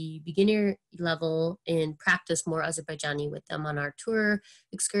 mentor the beginner level and practice more Azerbaijani with them on our tour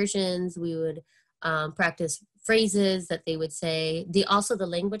excursions. We would practice phrases that they would say. Also the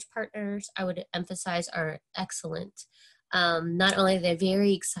language partners, I would emphasize, are excellent. Not only are they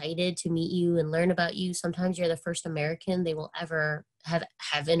very excited to meet you and learn about you, sometimes you're the first American they will ever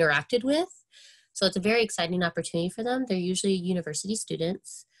have interacted with. So it's a very exciting opportunity for them. They're usually university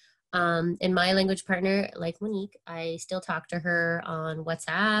students. And my language partner, like Monique, I still talk to her on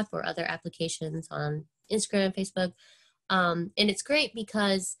WhatsApp or other applications on Instagram, Facebook. And it's great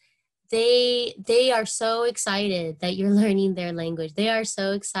because they are so excited that you're learning their language. They are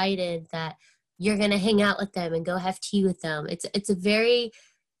so excited that you're going to hang out with them and go have tea with them. It's a very,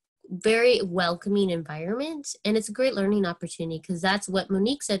 very welcoming environment. And it's a great learning opportunity because that's what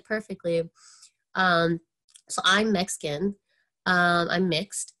Monique said perfectly. So I'm Mexican. I'm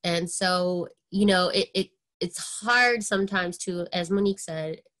mixed. And so, it's hard sometimes to, as Monique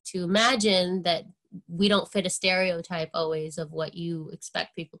said, to imagine that we don't fit a stereotype always of what you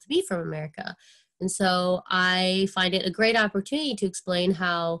expect people to be from America. And so I find it a great opportunity to explain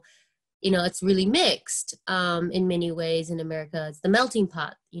how, it's really mixed in many ways in America. It's the melting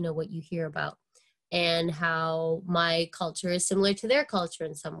pot, what you hear about. and how my culture is similar to their culture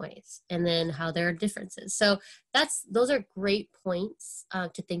in some ways, and then how there are differences. So those are great points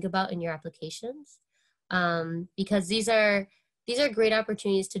to think about in your applications, because these are great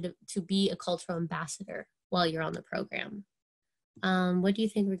opportunities to be a cultural ambassador while you're on the program. What do you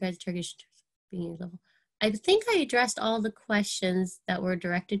think regards Turkish speaking level? I think I addressed all the questions that were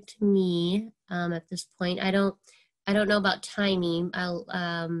directed to me at this point. I don't know about timing. I'll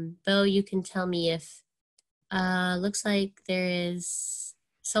Bo, you can tell me if looks like there is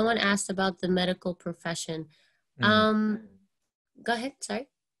someone asked about the medical profession. Go ahead, sorry.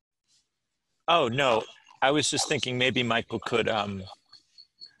 Oh no, I was just thinking maybe Michael could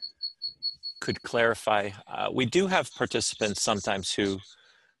clarify. We do have participants sometimes who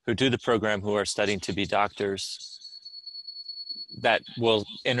do the program who are studying to be doctors that will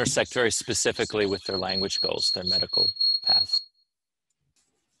intersect very specifically with their language goals, their medical path.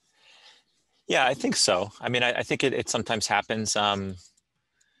 Yeah, I think so. I mean, I think it sometimes happens. You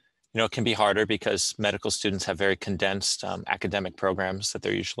know, it can be harder because medical students have very condensed academic programs that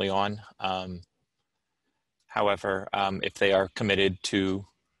they're usually on. However, if they are committed to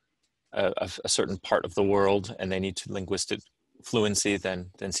a certain part of the world and they need to linguistic fluency, then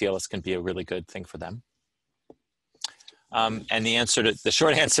CLS can be a really good thing for them. And the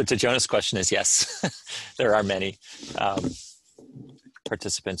short answer to Jonah's question is yes. There are many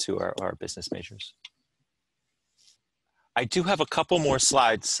participants who are business majors. I do have a couple more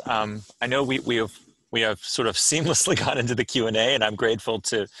slides. I know we have sort of seamlessly got into the Q&A, and I'm grateful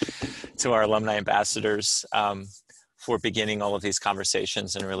to our alumni ambassadors for beginning all of these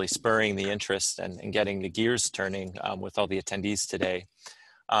conversations and really spurring the interest and getting the gears turning with all the attendees today.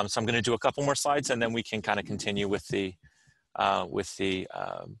 So I'm going to do a couple more slides, and then we can kind of continue with the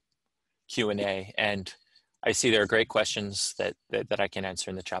Q&A. And I see there are great questions that I can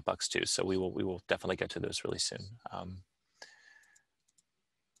answer in the chat box too. So we will definitely get to those really soon.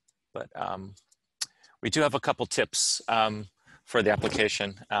 We do have a couple tips for the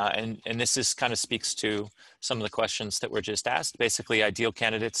application. And this is kind of speaks to some of the questions that were just asked. Basically, ideal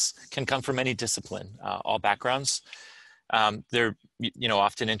candidates can come from any discipline, all backgrounds. They're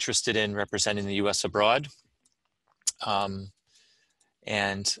often interested in representing the US abroad.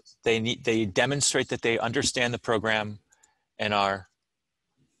 And they demonstrate that they understand the program and are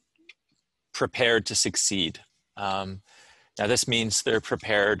prepared to succeed. Now this means they're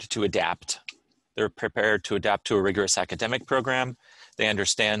prepared to adapt. They're prepared to adapt to a rigorous academic program. They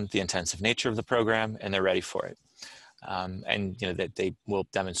understand the intensive nature of the program and they're ready for it. And that they will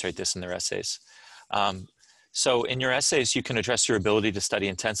demonstrate this in their essays. So in your essays, you can address your ability to study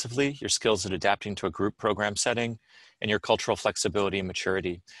intensively, your skills at adapting to a group program setting, and your cultural flexibility and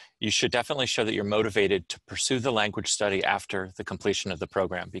maturity. You should definitely show that you're motivated to pursue the language study after the completion of the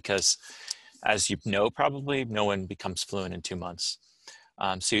program, because as you know, probably no one becomes fluent in 2 months.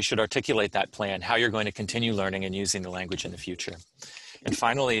 So you should articulate that plan, how you're going to continue learning and using the language in the future. And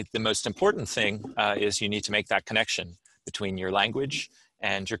finally, the most important thing is you need to make that connection between your language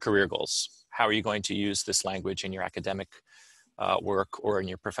and your career goals. How are you going to use this language in your academic work or in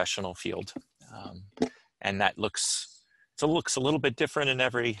your professional field? And that looks a little bit different in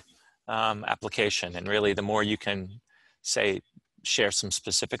every application. And really, the more you can share some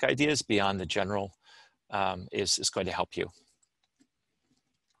specific ideas beyond the general is going to help you.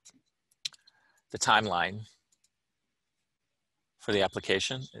 The timeline for the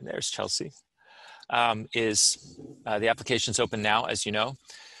application, and there's Chelsea, is the application's open now, as you know.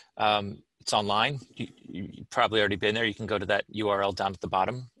 It's online. You've probably already been there. You can go to that URL down at the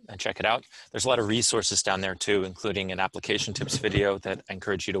bottom and check it out. There's a lot of resources down there too, including an application tips video that I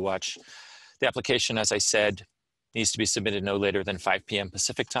encourage you to watch. The application, as I said, needs to be submitted no later than 5 p.m.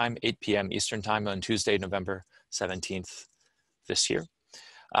 Pacific time, 8 p.m. Eastern time on Tuesday, November 17th this year.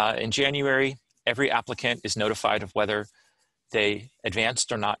 In January, every applicant is notified of whether they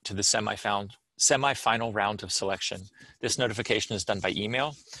advanced or not to the semi-final round of selection. This notification is done by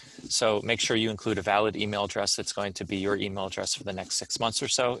email. So make sure you include a valid email address that's going to be your email address for the next 6 months or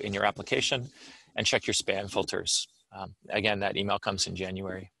so in your application, and check your spam filters. Again, that email comes in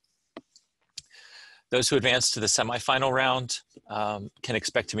January. Those who advance to the semi-final round can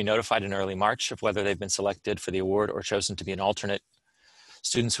expect to be notified in early March of whether they've been selected for the award or chosen to be an alternate.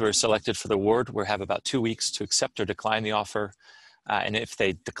 Students who are selected for the award will have about 2 weeks to accept or decline the offer. And if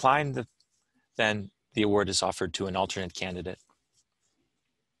they decline, then the award is offered to an alternate candidate.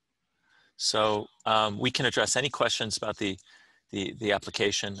 So we can address any questions about the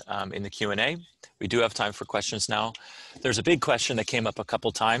application in the Q&A. We do have time for questions now. There's a big question that came up a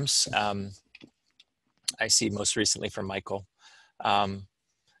couple times. I see most recently from Michael.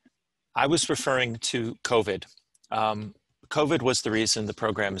 I was referring to COVID. COVID was the reason the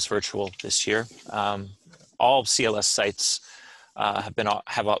program is virtual this year. All CLS sites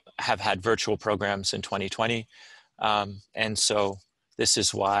have had virtual programs in 2020. And so this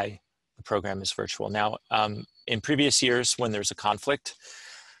is why the program is virtual. Now, in previous years, when there's a conflict,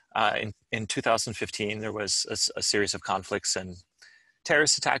 in 2015, there was a series of conflicts and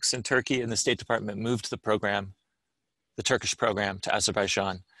terrorist attacks in Turkey, and the State Department moved the program, the Turkish program, to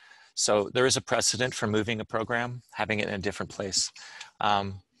Azerbaijan. So there is a precedent for moving a program, having it in a different place.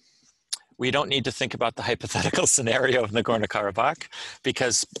 We don't need to think about the hypothetical scenario of Nagorno-Karabakh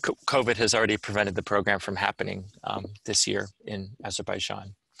because COVID has already prevented the program from happening this year in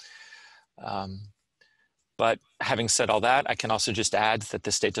Azerbaijan. But having said all that, I can also just add that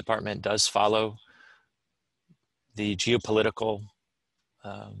the State Department does follow the geopolitical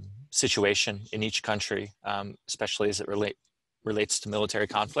situation in each country, especially as it relates to military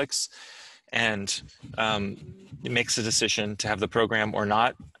conflicts, and it makes a decision to have the program or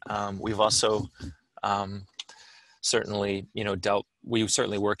not. We've also certainly, we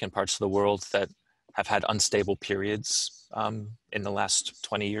certainly work in parts of the world that have had unstable periods in the last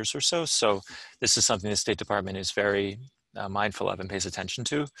 20 years or so. So this is something the State Department is very mindful of and pays attention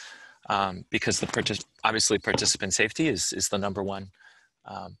to because obviously participant safety is the number one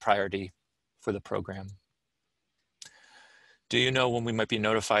priority for the program. Do you know when we might be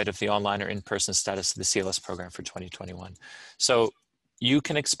notified of the online or in-person status of the CLS program for 2021? So you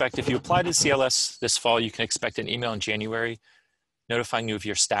can expect, if you apply to CLS this fall, you can expect an email in January notifying you of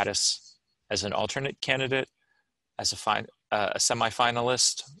your status as an alternate candidate, as a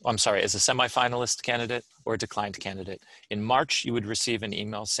semifinalist, as a semifinalist candidate or a declined candidate. In March, you would receive an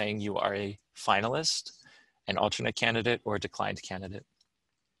email saying you are a finalist, an alternate candidate, or a declined candidate.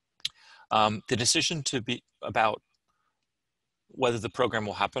 The decision about whether the program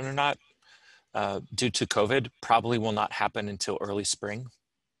will happen or not due to COVID probably will not happen until early spring.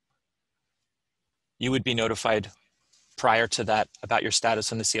 You would be notified prior to that about your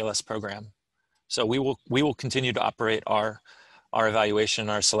status in the CLS program. So we will continue to operate our evaluation,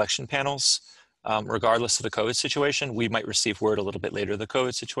 our selection panels, regardless of the COVID situation. We might receive word a little bit later of the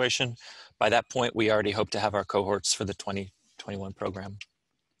COVID situation. By that point, we already hope to have our cohorts for the 2021 program.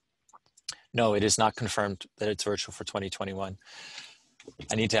 No, it is not confirmed that it's virtual for 2021.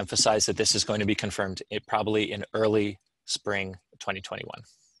 I need to emphasize that this is going to be confirmed probably in early spring 2021.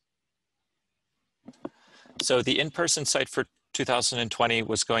 So the in-person site for 2020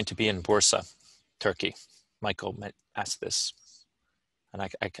 was going to be in Bursa, Turkey. Michael asked this, and I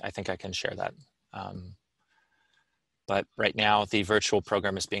think I can share that. But right now, the virtual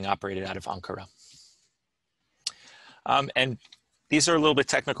program is being operated out of Ankara. And these are a little bit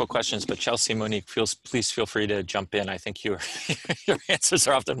technical questions, but Chelsea, Monique, please feel free to jump in. I think your answers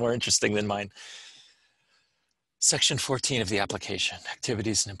are often more interesting than mine. Section 14 of the application,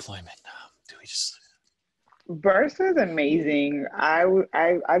 activities and employment. Bursa is amazing.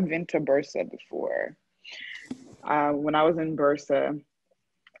 I've been to Bursa before. When I was in Bursa,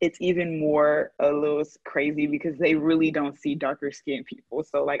 it's even more a little crazy because they really don't see darker skinned people.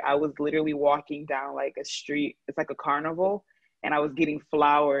 So like I was literally walking down like a street, it's like a carnival, and I was getting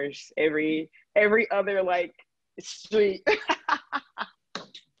flowers every other like street.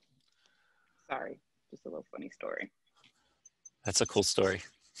 Sorry, just a little funny story. That's a cool story.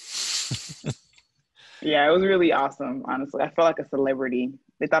 Yeah, it was really awesome, honestly. I felt like a celebrity.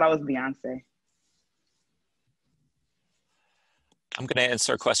 They thought I was Beyonce. I'm going to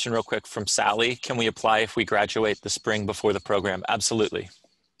answer a question real quick from Sally. Can we apply if we graduate the spring before the program? Absolutely.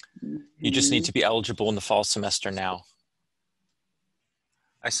 You just need to be eligible in the fall semester now.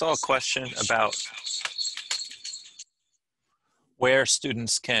 I saw a question about where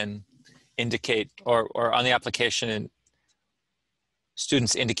students can indicate, or on the application,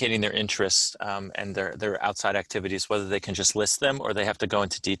 students indicating their interests and their outside activities, whether they can just list them or they have to go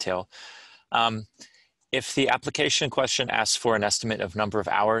into detail. If the application question asks for an estimate of number of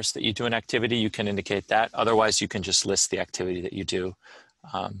hours that you do an activity, you can indicate that. Otherwise, you can just list the activity that you do.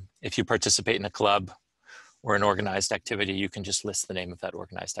 If you participate in a club or an organized activity, you can just list the name of that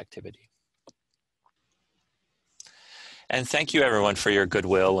organized activity. And thank you everyone for your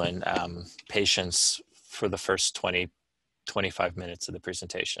goodwill and patience for the first 25 minutes of the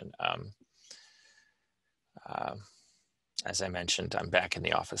presentation. As I mentioned, I'm back in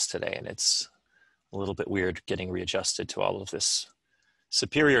the office today and it's a little bit weird getting readjusted to all of this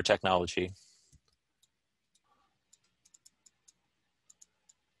superior technology.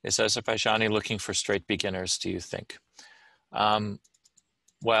 Is Azerbaijani looking for straight beginners, do you think?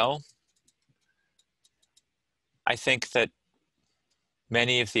 Well, I think that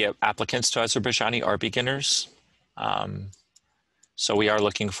Many of the applicants to Azerbaijani are beginners. So we are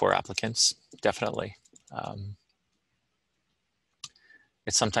looking for applicants, definitely.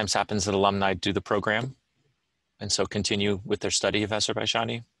 It sometimes happens that alumni do the program and so continue with their study of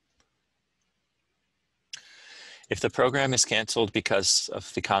Azerbaijani. If the program is canceled because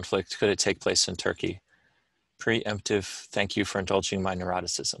of the conflict, could it take place in Turkey? Preemptive, thank you for indulging my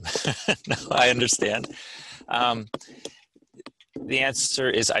neuroticism. No, I understand. The answer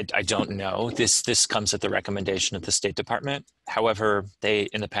is I don't know. This comes at the recommendation of the State Department. However, they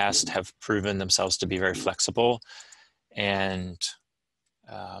in the past have proven themselves to be very flexible and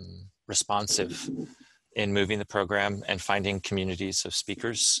responsive in moving the program and finding communities of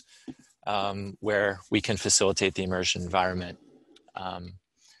speakers where we can facilitate the immersion environment.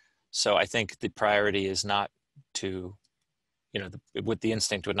 So I think the priority is not to, the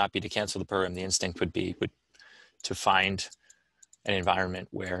instinct would not be to cancel the program. The instinct would be to find an environment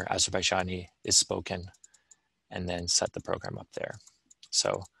where Azerbaijani is spoken and then set the program up there.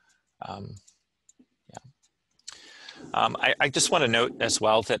 So, I just want to note as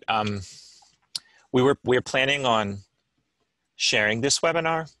well that we're planning on sharing this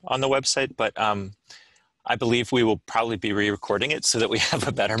webinar on the website, but I believe we will probably be re-recording it so that we have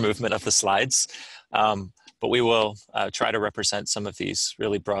a better movement of the slides. But we will try to represent some of these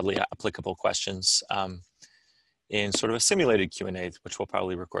really broadly applicable questions in sort of a simulated Q&A, which we'll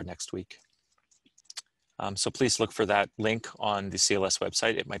probably record next week. So please look for that link on the CLS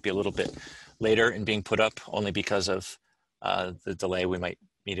website. It might be a little bit later in being put up only because of the delay. We might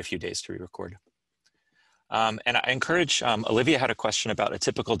need a few days to re-record. And I encourage, Olivia had a question about a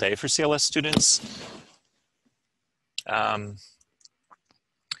typical day for CLS students,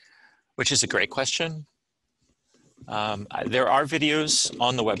 which is a great question. There are videos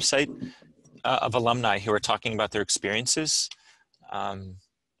on the website of alumni who are talking about their experiences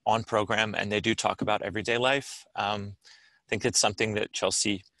on program, and they do talk about everyday life. I think it's something that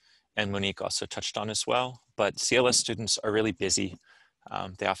Chelsea and Monique also touched on as well, but CLS students are really busy.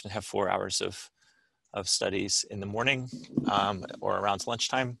 They often have 4 hours of studies in the morning or around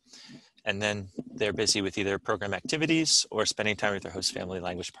lunchtime, and then they're busy with either program activities or spending time with their host family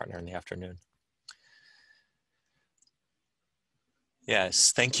language partner in the afternoon.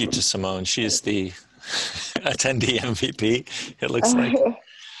 Yes, thank you to Simone. She is the attendee MVP, it looks like.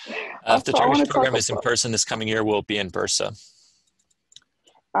 If the Turkish program is in person this coming year, we'll be in Bursa.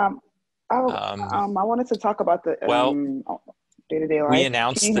 I wanted to talk about the day-to-day life. We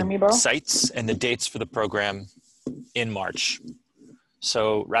announced the sites and the dates for the program in March.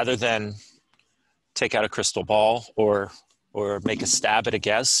 So rather than take out a crystal ball or make a stab at a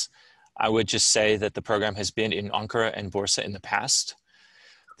guess, I would just say that the program has been in Ankara and Bursa in the past.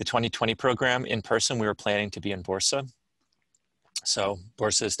 The 2020 program in person, we were planning to be in Bursa. So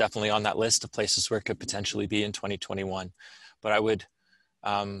Bursa is definitely on that list of places where it could potentially be in 2021. But I would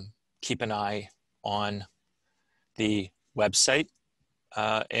keep an eye on the website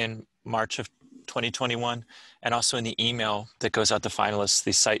in March of 2021, and also in the email that goes out to finalists,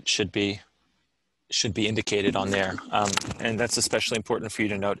 the site should be indicated on there. And that's especially important for you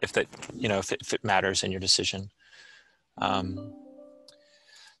to note if it matters in your decision.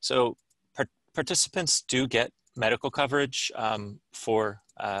 So participants do get medical coverage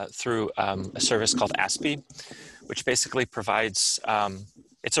through a service called ASPI, which basically provides,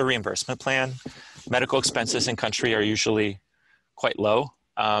 it's a reimbursement plan. Medical expenses in country are usually quite low.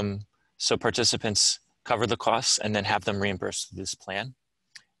 So participants cover the costs and then have them reimbursed through this plan.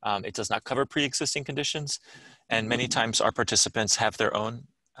 It does not cover pre-existing conditions. And many times our participants have their own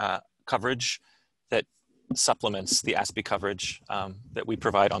coverage that supplements the ASPI coverage that we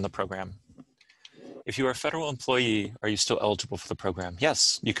provide on the program. If you are a federal employee, are you still eligible for the program?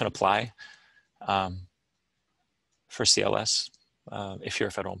 Yes, you can apply for CLS if you're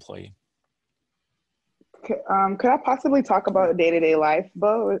a federal employee. Could I possibly talk about day-to-day life,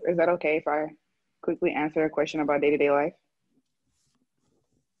 Bo? Is that okay if I quickly answer a question about day-to-day life?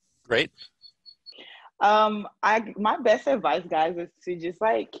 Great. My best advice, guys, is to just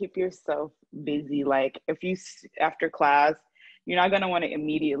keep yourself busy. If you after class, you're not gonna want to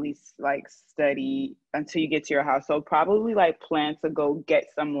immediately study until you get to your house. So probably plan to go get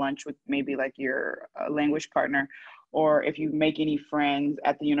some lunch with maybe your language partner, or if you make any friends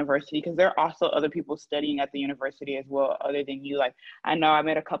at the university, because there are also other people studying at the university as well, other than you. I know I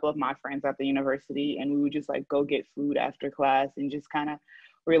met a couple of my friends at the university, and we would just go get food after class and just kind of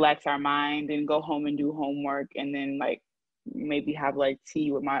relax our mind and go home and do homework, and then maybe have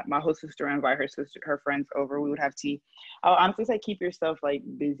tea with my host sister, invite her friends over. We would have tea. I would honestly say keep yourself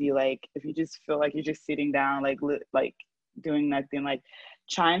busy. If you just feel like you're just sitting down, doing nothing. Like,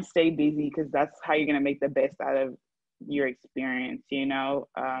 try and stay busy, because that's how you're gonna make the best out of your experience, you know.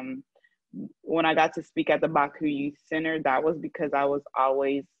 When I got to speak at the Baku Youth Center, that was because I was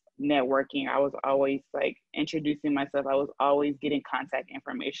always networking. I was always like introducing myself. I was always getting contact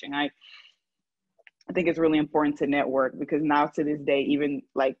information. I think it's really important to network, because now to this day, even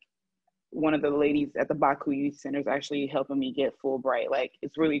like one of the ladies at the Baku Youth Center is actually helping me get Fulbright. Like,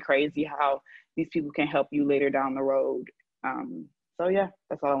 it's really crazy how these people can help you later down the road. So yeah,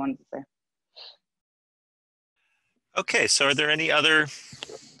 that's all I wanted to say. Okay, so are there any other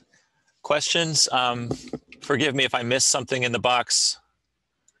questions? Forgive me if I missed something in the box.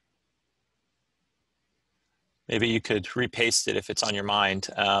 Maybe you could repaste it if it's on your mind.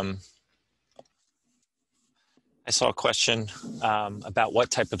 I saw a question about what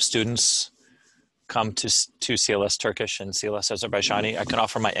type of students come to CLS Turkish and CLS Azerbaijani. I can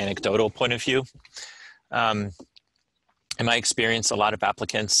offer my anecdotal point of view. In my experience, a lot of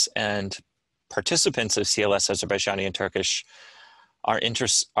applicants and participants of CLS Azerbaijani and Turkish are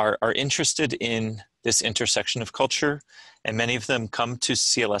interested in this intersection of culture, and many of them come to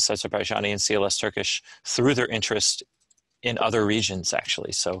CLS Azerbaijani and CLS Turkish through their interest in other regions,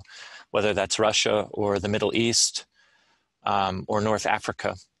 actually. So whether that's Russia or the Middle East or North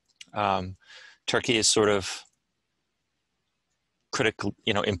Africa, Turkey is sort of critical,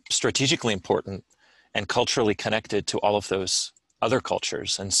 strategically important and culturally connected to all of those other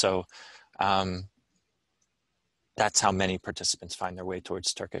cultures. And so that's how many participants find their way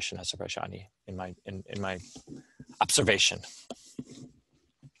towards Turkish and Azerbaijani in my observation.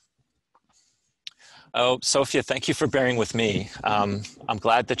 Oh, Sophia, thank you for bearing with me. I'm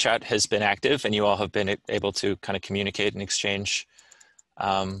glad the chat has been active and you all have been able to kind of communicate and exchange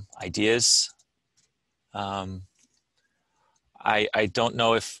ideas. I don't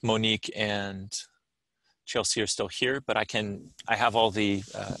know if Monique and Chelsea are still here, but I have all the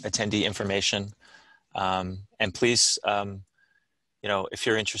attendee information. And please, if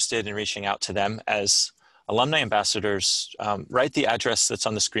you're interested in reaching out to them as alumni ambassadors, write the address that's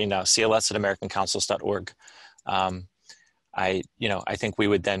on the screen now, cls@americancouncils.org. I think we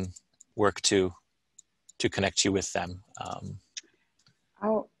would then work to connect you with them.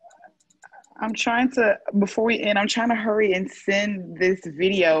 I'm trying to, before we end, I'm trying to hurry and send this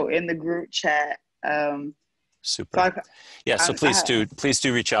video in the group chat. Super. So please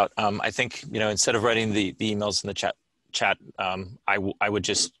do reach out. I think, instead of writing the emails in the chat, I would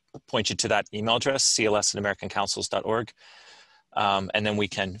just point you to that email address, cls@americancouncils.org. And then we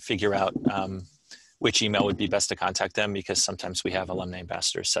can figure out which email would be best to contact them, because sometimes we have alumni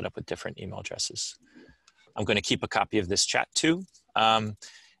ambassadors set up with different email addresses. I'm going to keep a copy of this chat too.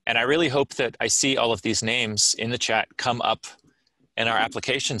 And I really hope that I see all of these names in the chat come up in our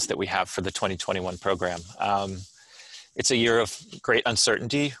applications that we have for the 2021 program. It's a year of great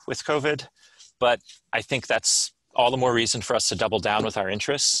uncertainty with COVID, but I think that's all the more reason for us to double down with our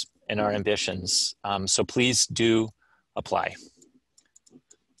interests and our ambitions. So please do apply.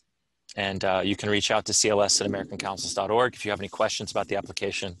 And you can reach out to cls@americancouncils.org if you have any questions about the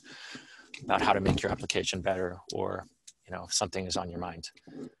application, about how to make your application better, or if something is on your mind.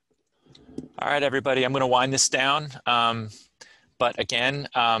 All right, everybody, I'm going to wind this down. But again,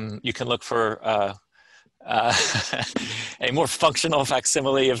 you can look for a more functional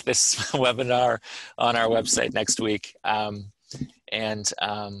facsimile of this webinar on our website next week. Or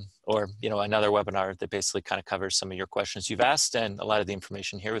another webinar that basically kind of covers some of your questions you've asked and a lot of the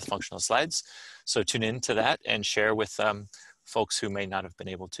information here with functional slides. So tune in to that and share with folks who may not have been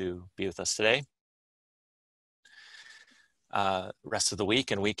able to be with us today. Rest of the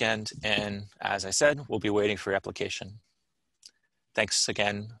week and weekend. And as I said, we'll be waiting for your application. Thanks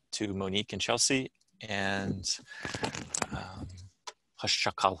again to Monique and Chelsea, and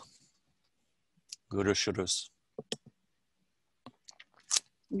hoşça görüşürüz.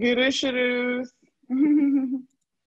 Görüşürüz.